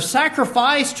religion of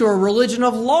sacrifice to a religion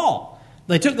of law.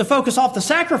 They took the focus off the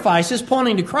sacrifices,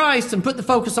 pointing to Christ, and put the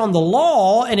focus on the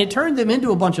law, and it turned them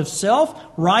into a bunch of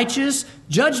self-righteous,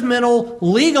 judgmental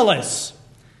legalists.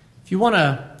 If you want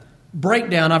a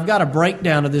breakdown, I've got a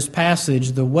breakdown of this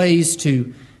passage, the ways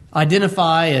to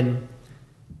identify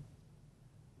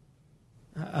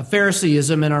a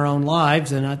Phariseeism in our own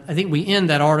lives, and I think we end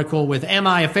that article with, "Am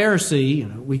I a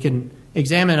Pharisee?" We can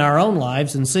examine our own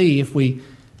lives and see if we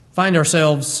find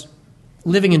ourselves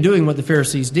living and doing what the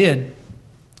Pharisees did.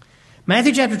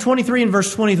 Matthew chapter 23 and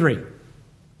verse 23.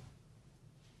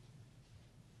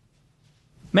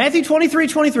 Matthew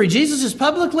 23:23. Jesus is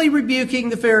publicly rebuking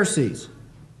the Pharisees.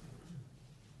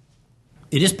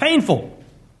 It is painful.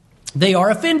 They are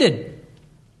offended.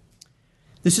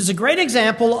 This is a great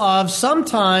example of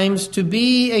sometimes to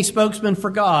be a spokesman for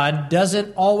God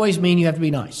doesn't always mean you have to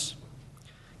be nice.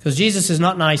 Because Jesus is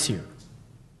not nice here.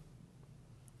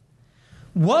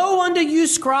 "Woe unto you,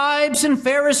 scribes and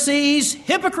Pharisees,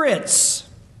 hypocrites!"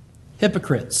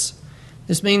 Hypocrites.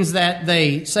 This means that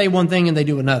they say one thing and they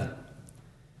do another.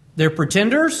 They're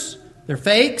pretenders, they're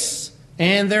fakes,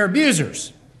 and they're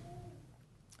abusers.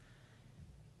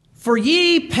 "For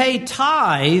ye pay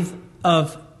tithe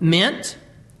of mint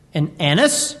and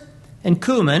anise and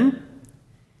cumin,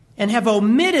 and have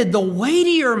omitted the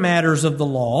weightier matters of the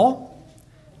law,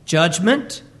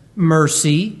 judgment,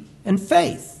 mercy, and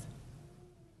faith."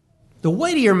 The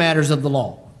weightier matters of the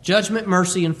law, judgment,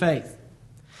 mercy, and faith.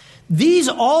 "These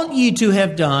ought ye to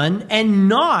have done, and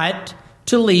not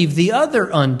to leave the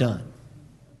other undone."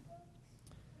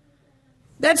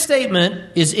 That statement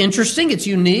is interesting. It's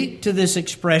unique to this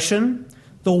expression.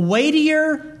 The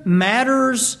weightier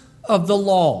matters of the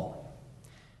law.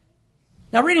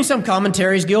 Now, reading some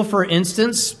commentaries, Gill, for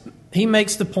instance, he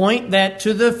makes the point that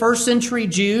to the first century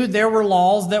Jew, there were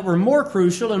laws that were more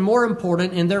crucial and more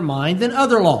important in their mind than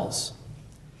other laws.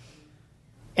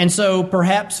 And so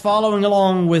perhaps following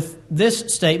along with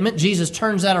this statement, Jesus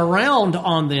turns that around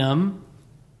on them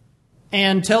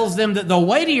and tells them that the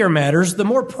weightier matters, the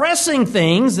more pressing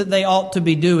things that they ought to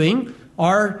be doing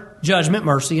are judgment,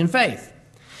 mercy, and faith.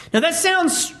 Now that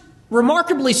sounds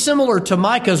remarkably similar to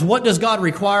Micah's "What does God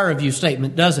require of you?"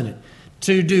 statement, doesn't it?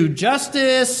 To do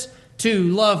justice, to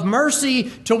love mercy,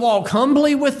 to walk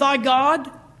humbly with thy God.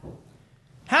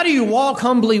 How do you walk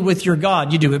humbly with your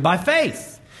God? You do it by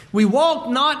faith. We walk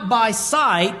not by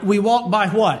sight, we walk by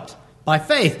what? By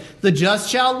faith. The just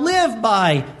shall live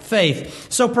by faith.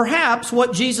 So perhaps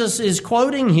what Jesus is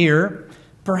quoting here,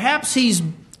 perhaps he's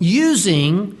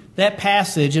using that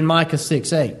passage in Micah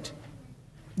 6:8.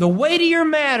 The weightier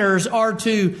matters are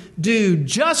to do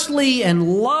justly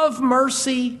and love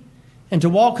mercy and to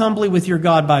walk humbly with your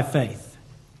God by faith.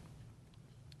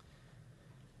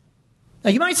 Now,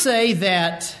 you might say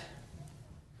that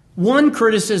one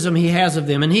criticism he has of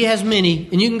them, and he has many,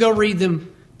 and you can go read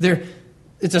them.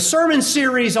 It's a sermon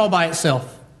series all by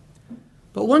itself.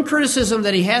 But one criticism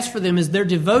that he has for them is their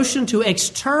devotion to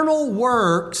external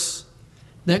works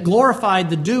that glorified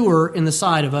the doer in the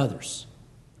sight of others.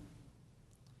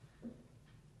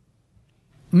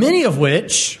 Many of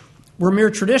which were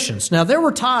mere traditions. Now, there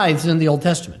were tithes in the Old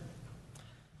Testament.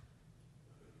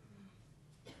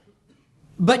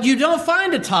 But you don't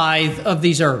find a tithe of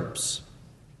these herbs.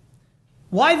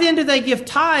 Why then do they give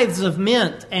tithes of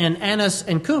mint and anise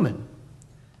and cumin?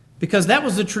 Because that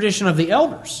was the tradition of the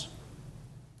elders.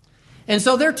 And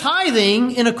so they're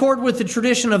tithing in accord with the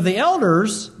tradition of the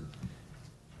elders,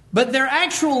 but they're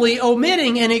actually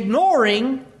omitting and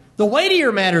ignoring the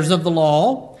weightier matters of the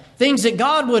law, things that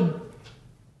God would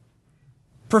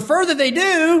prefer that they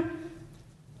do: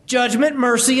 judgment,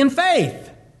 mercy, and faith.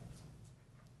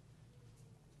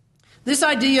 This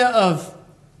idea of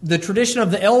the tradition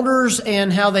of the elders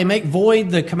and how they make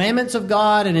void the commandments of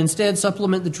God and instead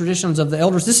supplement the traditions of the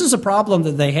elders, this is a problem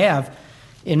that they have.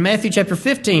 In Matthew chapter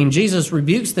 15, Jesus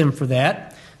rebukes them for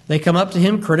that. They come up to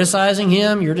him criticizing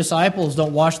him. Your disciples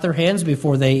don't wash their hands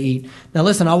before they eat. Now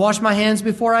listen, I wash my hands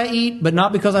before I eat, but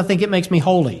not because I think it makes me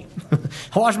holy.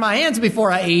 I wash my hands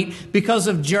before I eat because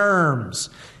of germs.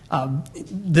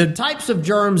 The types of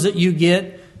germs that you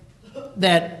get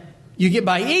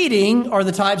by eating are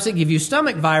the types that give you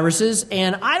stomach viruses,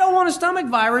 and I don't want a stomach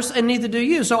virus, and neither do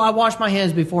you. So I wash my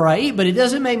hands before I eat, but it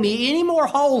doesn't make me any more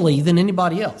holy than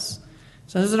anybody else.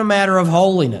 So this is a matter of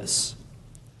holiness.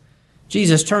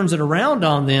 Jesus turns it around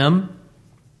on them,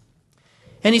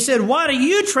 and he said, "Why do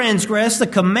you transgress the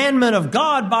commandment of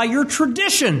God by your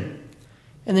tradition?"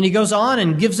 And then he goes on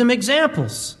and gives them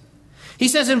examples. He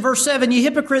says in verse 7, "Ye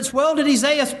hypocrites, well did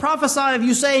Isaiah prophesy of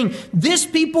you, saying, This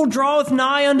people draweth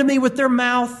nigh unto me with their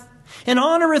mouth, and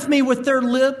honoreth me with their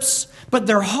lips, but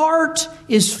their heart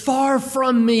is far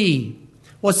from me."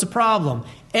 What's the problem?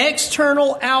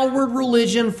 External, outward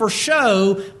religion for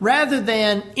show rather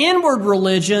than inward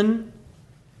religion.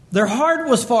 Their heart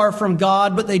was far from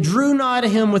God, but they drew nigh to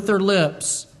him with their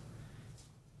lips.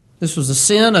 This was a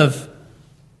sin of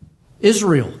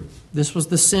Israel. This was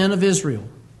the sin of Israel.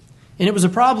 And it was a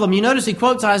problem. You notice he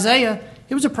quotes Isaiah.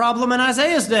 It was a problem in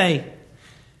Isaiah's day.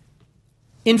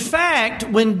 In fact,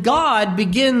 when God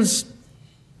begins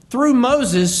through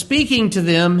Moses speaking to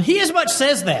them, he as much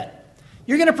says that.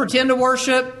 You're going to pretend to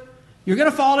worship. You're going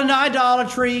to fall into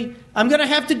idolatry. I'm going to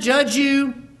have to judge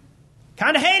you.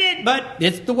 Kind of hate it, but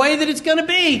it's the way that it's going to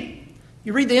be.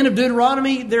 You read the end of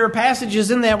Deuteronomy, there are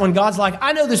passages in that when God's like,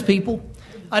 I know this people.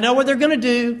 I know what they're going to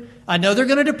do. I know they're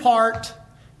going to depart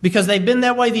because they've been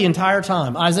that way the entire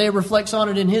time. Isaiah reflects on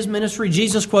it in his ministry.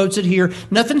 Jesus quotes it here.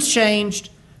 Nothing's changed.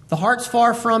 The heart's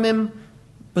far from him,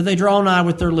 but they draw nigh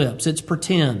with their lips. It's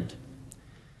pretend.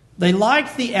 They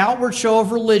like the outward show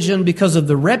of religion because of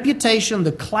the reputation,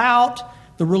 the clout,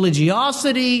 the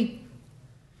religiosity.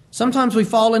 Sometimes we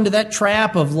fall into that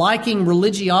trap of liking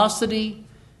religiosity.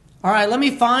 All right, let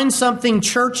me find something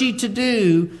churchy to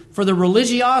do for the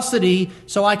religiosity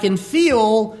so I can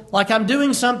feel like I'm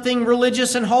doing something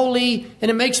religious and holy and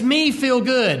it makes me feel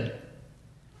good.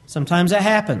 Sometimes that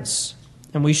happens,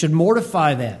 and we should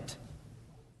mortify that.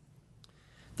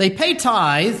 They pay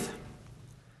tithe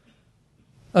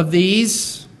of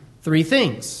these three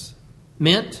things: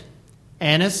 mint,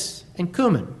 anise, and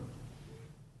cumin.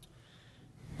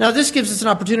 Now, this gives us an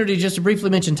opportunity just to briefly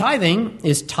mention tithing.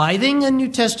 Is tithing a New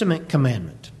Testament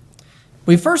commandment?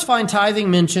 We first find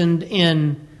tithing mentioned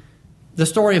in the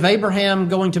story of Abraham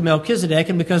going to Melchizedek,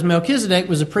 and because Melchizedek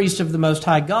was a priest of the Most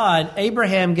High God,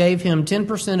 Abraham gave him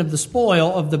 10% of the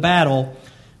spoil of the battle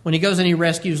when he goes and he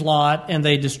rescues Lot, and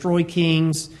they destroy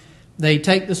kings. They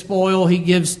take the spoil. He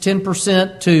gives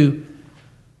 10% to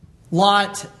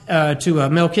Lot, to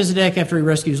Melchizedek after he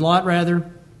rescues Lot, rather.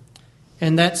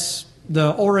 And that's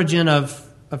the origin of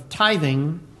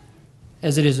tithing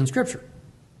as it is in Scripture.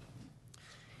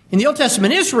 In the Old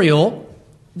Testament Israel,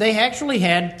 they actually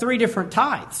had 3 different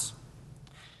tithes.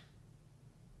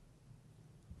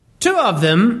 2 of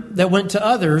them that went to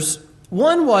others.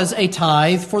 One was a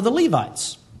tithe for the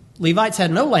Levites. Levites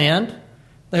had no land.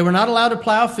 They were not allowed to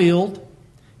plow a field.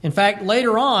 In fact,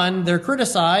 later on, they're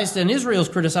criticized, and Israel's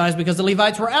criticized because the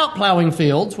Levites were out plowing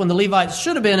fields when the Levites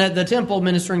should have been at the temple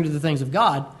ministering to the things of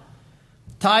God.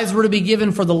 Tithes were to be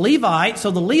given for the Levite,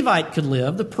 so the Levite could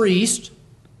live, the priest.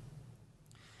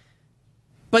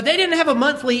 But they didn't have a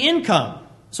monthly income.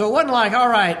 So it wasn't like, all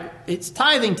right, it's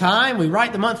tithing time, we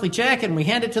write the monthly check and we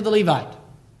hand it to the Levite.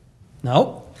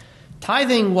 No.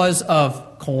 Tithing was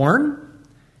of corn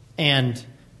and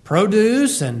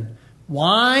produce and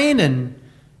wine and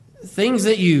things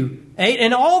that you ate,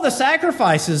 and all the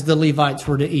sacrifices the Levites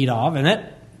were to eat of, and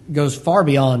that goes far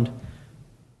beyond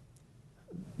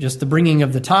just the bringing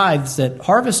of the tithes at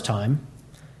harvest time.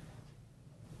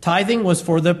 Tithing was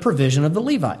for the provision of the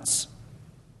Levites.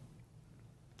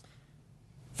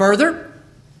 Further,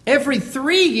 every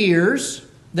 3 years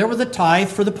there was a tithe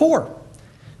for the poor.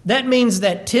 That means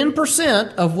that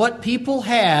 10% of what people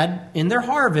had in their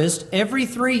harvest every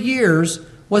 3 years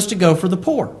was to go for the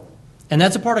poor. And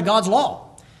that's a part of God's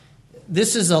law.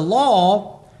 This is a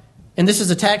law, and this is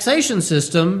a taxation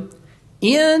system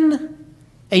in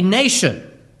a nation.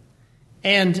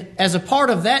 And as a part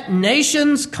of that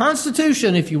nation's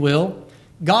constitution, if you will,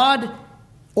 God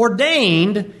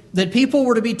ordained that people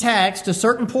were to be taxed a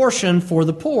certain portion for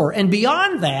the poor. And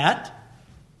beyond that,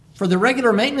 for the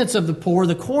regular maintenance of the poor,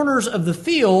 the corners of the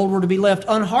field were to be left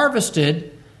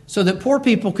unharvested so that poor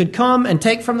people could come and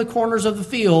take from the corners of the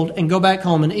field and go back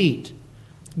home and eat.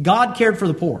 God cared for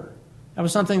the poor. That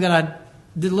was something that I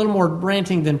did a little more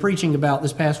ranting than preaching about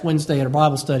this past Wednesday at a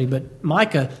Bible study, but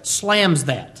Micah slams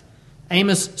that.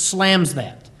 Amos slams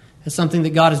that. It's something that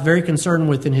God is very concerned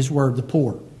with in His Word, the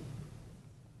poor.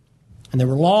 And there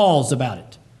were laws about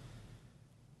it.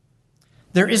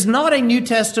 There is not a New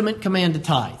Testament command to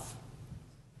tithe.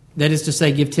 That is to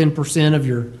say, give 10% of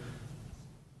your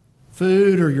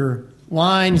food or your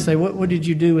wine. You say, what did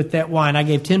you do with that wine? I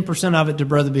gave 10% of it to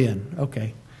Brother Ben.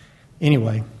 Okay.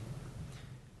 Anyway.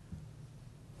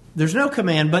 There's no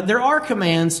command, but there are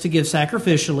commands to give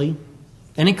sacrificially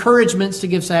and encouragements to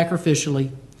give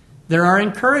sacrificially. There are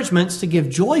encouragements to give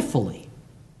joyfully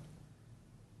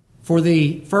for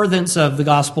the furtherance of the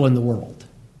gospel in the world.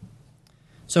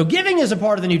 So giving is a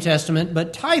part of the New Testament,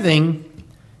 but tithing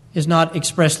is not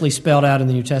expressly spelled out in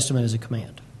the New Testament as a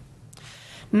command.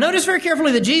 Notice very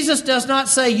carefully that Jesus does not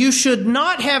say you should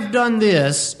not have done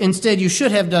this, instead you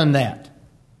should have done that.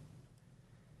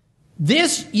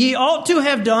 This ye ought to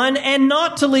have done, and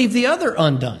not to leave the other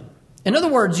undone. In other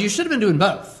words, you should have been doing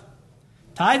both.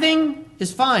 Tithing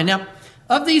is fine. Now,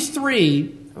 of these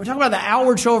three, we're talking about the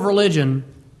outward show of religion.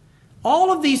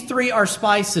 All of these three are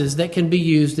spices that can be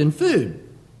used in food.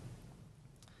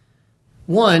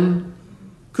 One,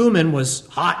 cumin, was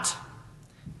hot.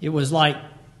 It was like,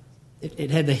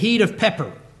 it had the heat of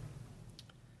pepper.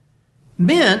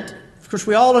 Mint, of course,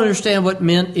 we all understand what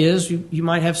mint is. You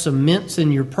might have some mints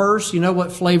in your purse. You know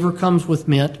what flavor comes with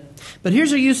mint. But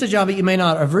here's a usage of it you may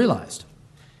not have realized.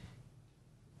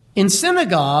 In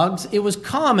synagogues, it was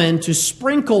common to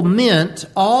sprinkle mint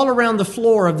all around the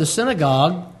floor of the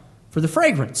synagogue for the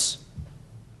fragrance.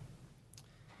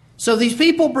 So these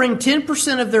people bring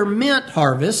 10% of their mint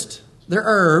harvest, their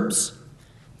herbs,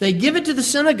 they give it to the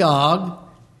synagogue,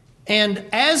 and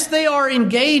as they are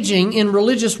engaging in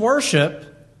religious worship,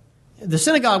 the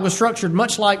synagogue was structured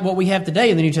much like what we have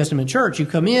today in the New Testament church. You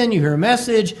come in, you hear a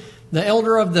message, the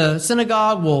elder of the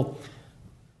synagogue will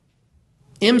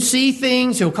MC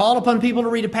things, he'll call upon people to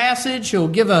read a passage, he'll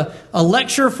give a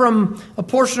lecture from a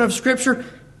portion of Scripture.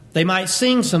 They might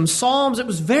sing some psalms. It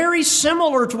was very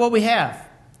similar to what we have.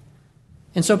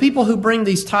 And so people who bring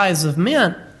these tithes of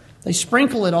mint, they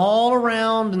sprinkle it all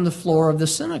around in the floor of the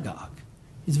synagogue.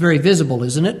 It's very visible,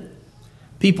 isn't it?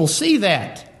 People see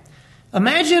that.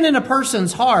 Imagine in a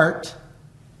person's heart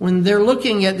when they're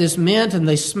looking at this mint and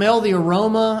they smell the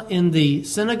aroma in the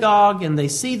synagogue and they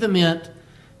see the mint.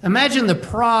 Imagine the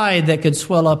pride that could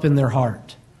swell up in their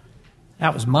heart.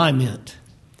 That was my mint.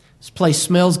 This place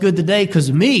smells good today because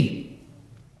of me.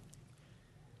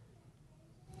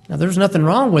 Now, there's nothing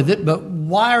wrong with it, but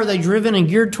why are they driven and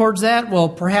geared towards that? Well,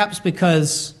 perhaps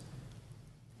because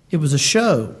it was a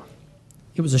show.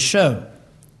 It was a show.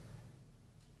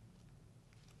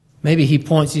 Maybe he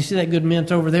points, you see that good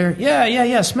mint over there?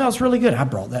 Yeah, smells really good. I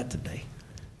brought that today.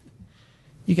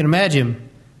 You can imagine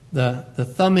the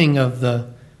thumbing of the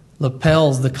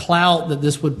lapels, the clout that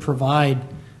this would provide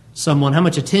someone, how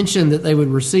much attention that they would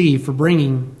receive for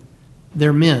bringing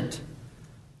their mint.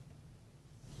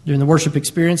 During the worship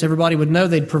experience, everybody would know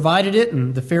they'd provided it,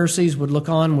 and the Pharisees would look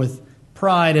on with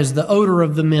pride as the odor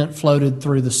of the mint floated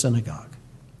through the synagogue.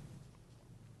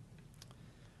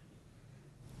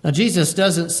 Now, Jesus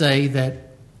doesn't say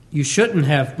that you shouldn't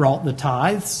have brought the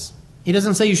tithes. He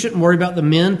doesn't say you shouldn't worry about the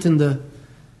mint in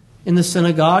the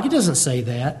synagogue. He doesn't say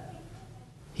that.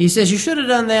 He says you should have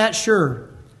done that, sure.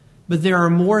 But there are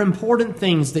more important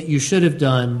things that you should have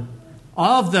done.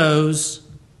 Of those,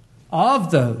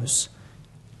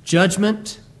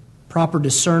 judgment, proper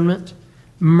discernment,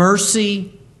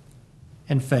 mercy,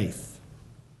 and faith.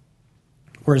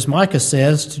 Whereas Micah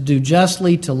says to do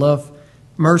justly, to love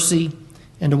mercy,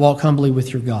 and to walk humbly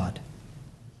with your God.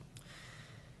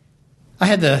 I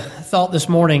had the thought this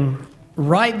morning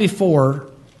right before,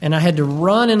 and I had to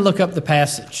run and look up the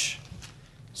passage.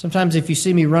 Sometimes if you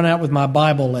see me run out with my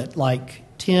Bible at like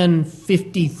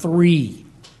 10:53,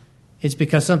 it's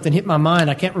because something hit my mind.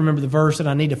 I can't remember the verse, and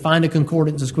I need to find a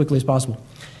concordance as quickly as possible.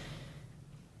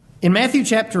 In Matthew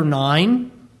chapter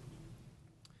 9,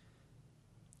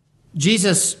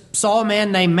 Jesus saw a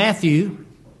man named Matthew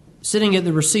sitting at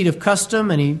the receipt of custom,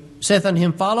 and he saith unto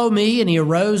him, Follow me, and he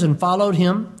arose and followed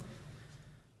him.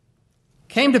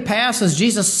 Came to pass, as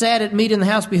Jesus sat at meat in the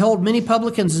house, behold, many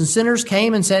publicans and sinners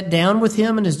came and sat down with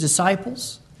him and his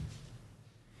disciples.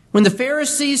 When the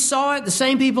Pharisees saw it, the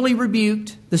same people he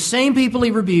rebuked.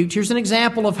 Here's an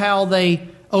example of how they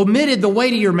omitted the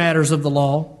weightier matters of the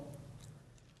law.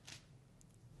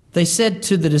 They said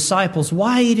to the disciples,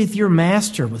 Why eateth your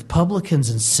master with publicans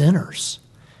and sinners?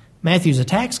 Matthew's a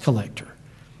tax collector.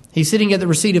 He's sitting at the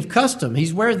receipt of custom.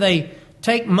 He's where they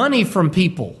take money from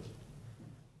people.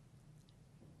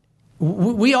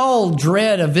 We all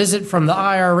dread a visit from the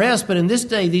IRS, but in this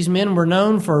day, these men were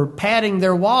known for padding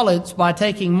their wallets by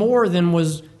taking more than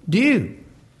was due.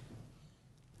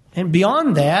 And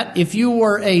beyond that, if you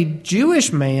were a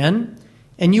Jewish man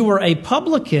and you were a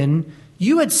publican,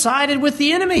 you had sided with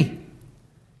the enemy.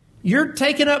 You're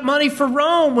taking up money for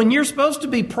Rome when you're supposed to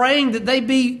be praying that they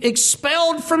be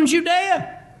expelled from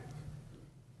Judea.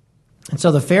 And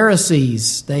so the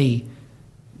Pharisees, they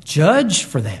judge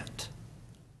for that.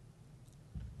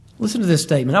 Listen to this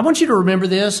statement. I want you to remember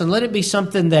this and let it be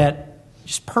something that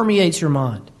just permeates your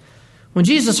mind. When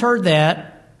Jesus heard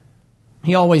that,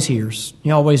 he always hears. He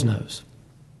always knows.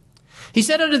 He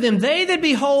said unto them, They that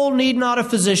be whole need not a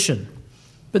physician,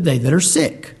 but they that are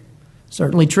sick.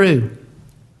 Certainly true.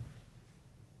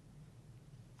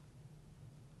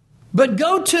 But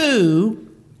go to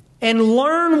and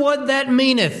learn what that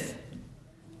meaneth.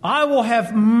 I will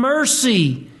have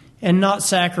mercy and not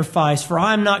sacrifice, for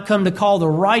I am not come to call the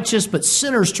righteous, but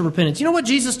sinners to repentance. You know what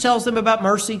Jesus tells them about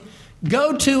mercy?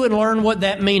 Go to and learn what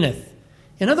that meaneth.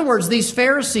 In other words, these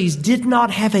Pharisees did not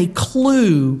have a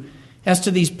clue as to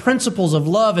these principles of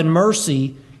love and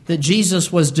mercy that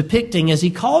Jesus was depicting as he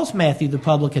calls Matthew the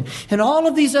publican and all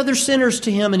of these other sinners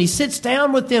to him, and he sits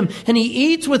down with them and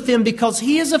he eats with them because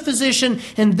he is a physician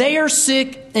and they are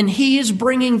sick and he is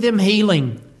bringing them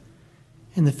healing.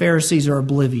 And the Pharisees are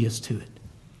oblivious to it.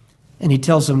 And he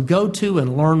tells them, go to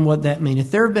and learn what that means.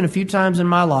 If there have been a few times in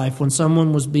my life when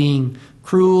someone was being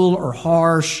cruel or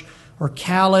harsh or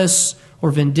callous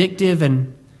or vindictive,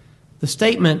 and the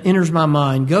statement enters my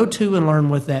mind, go to and learn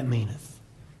what that meaneth.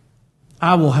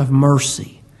 I will have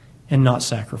mercy and not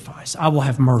sacrifice. I will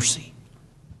have mercy.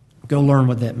 Go learn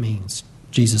what that means,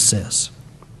 Jesus says.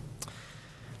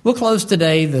 We'll close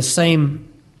today in the same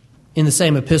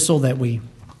epistle that we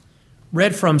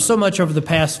read from so much over the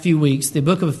past few weeks, the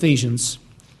book of Ephesians.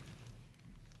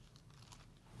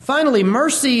 Finally,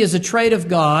 mercy is a trait of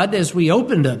God, as we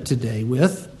opened up today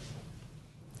with.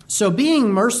 So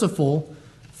being merciful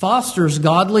fosters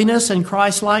godliness and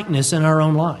Christ-likeness in our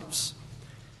own lives.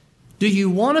 Do you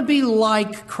want to be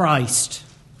like Christ?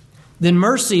 Then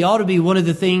mercy ought to be one of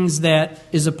the things that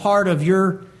is a part of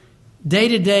your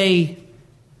day-to-day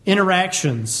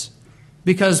interactions.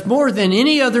 Because more than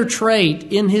any other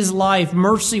trait in his life,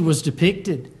 mercy was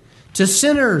depicted. To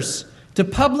sinners, to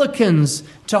publicans,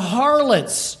 to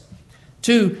harlots,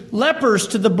 to lepers,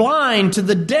 to the blind, to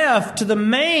the deaf, to the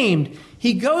maimed.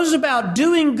 He goes about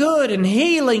doing good and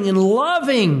healing and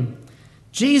loving.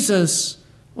 Jesus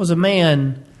was a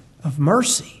man of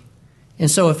mercy.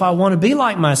 And so if I want to be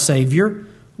like my Savior,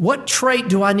 what trait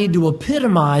do I need to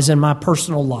epitomize in my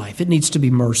personal life? It needs to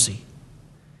be mercy.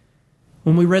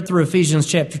 When we read through Ephesians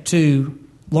chapter 2,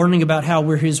 learning about how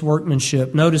we're his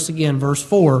workmanship, notice again verse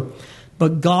 4,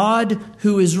 but God,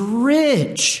 who is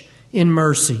rich in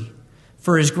mercy,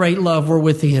 for his great love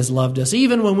wherewith he has loved us,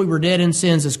 even when we were dead in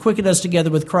sins, has quickened us together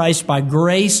with Christ. By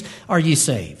grace are ye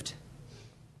saved.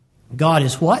 God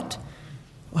is what?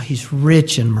 Well, he's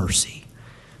rich in mercy.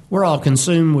 We're all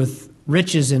consumed with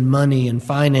riches and money and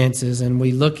finances, and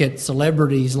we look at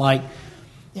celebrities like,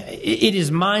 it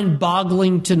is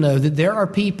mind-boggling to know that there are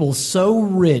people so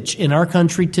rich in our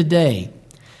country today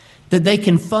that they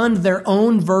can fund their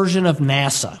own version of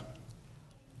NASA.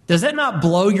 Does that not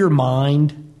blow your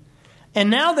mind? And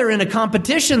now they're in a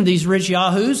competition, these rich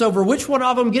yahoos, over which one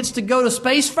of them gets to go to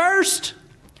space first.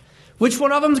 Which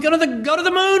one of them is going to go to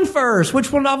the moon first?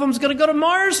 Which one of them is going to go to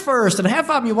Mars first? And half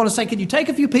of them you want to say, can you take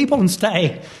a few people and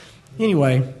stay?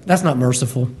 Anyway, that's not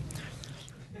merciful.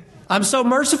 I'm so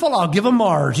merciful, I'll give them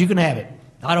Mars. You can have it.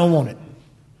 I don't want it.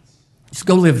 Just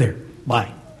go live there.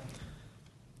 Bye.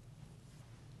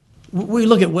 We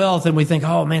look at wealth and we think,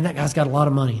 oh man, that guy's got a lot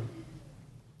of money.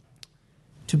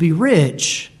 To be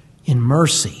rich in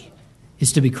mercy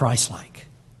is to be Christ-like.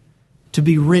 To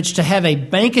be rich, to have a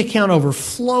bank account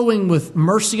overflowing with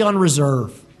mercy on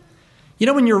reserve. You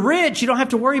know, when you're rich, you don't have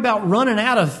to worry about running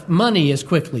out of money as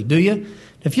quickly, do you?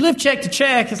 If you live check to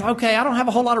check, it's okay, I don't have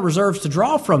a whole lot of reserves to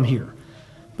draw from here.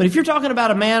 But if you're talking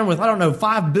about a man with,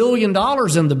 $5 billion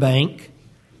in the bank,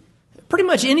 pretty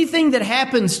much anything that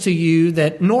happens to you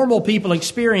that normal people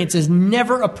experience is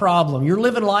never a problem. You're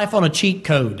living life on a cheat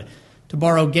code, to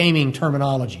borrow gaming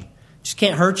terminology. Just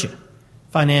can't hurt you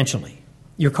financially.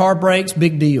 Your car breaks,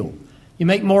 big deal. You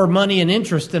make more money in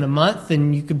interest in a month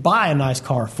than you could buy a nice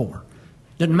car for.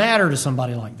 Doesn't matter to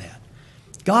somebody like that.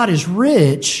 God is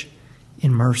rich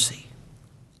in mercy.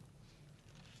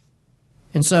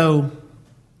 And so,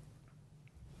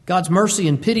 God's mercy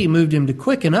and pity moved him to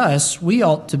quicken us. We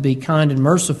ought to be kind and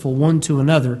merciful one to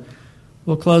another.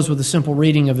 We'll close with a simple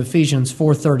reading of Ephesians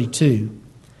 4:32.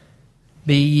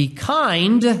 Be ye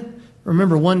kind.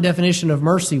 Remember, one definition of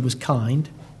mercy was kind.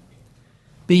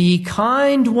 Be ye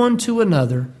kind one to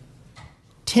another,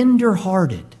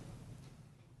 tender-hearted,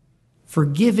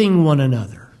 forgiving one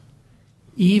another,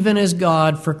 even as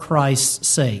God, for Christ's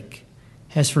sake,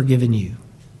 has forgiven you.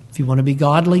 If you want to be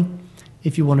godly,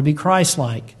 if you want to be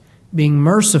Christ-like, being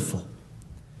merciful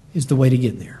is the way to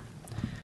get there.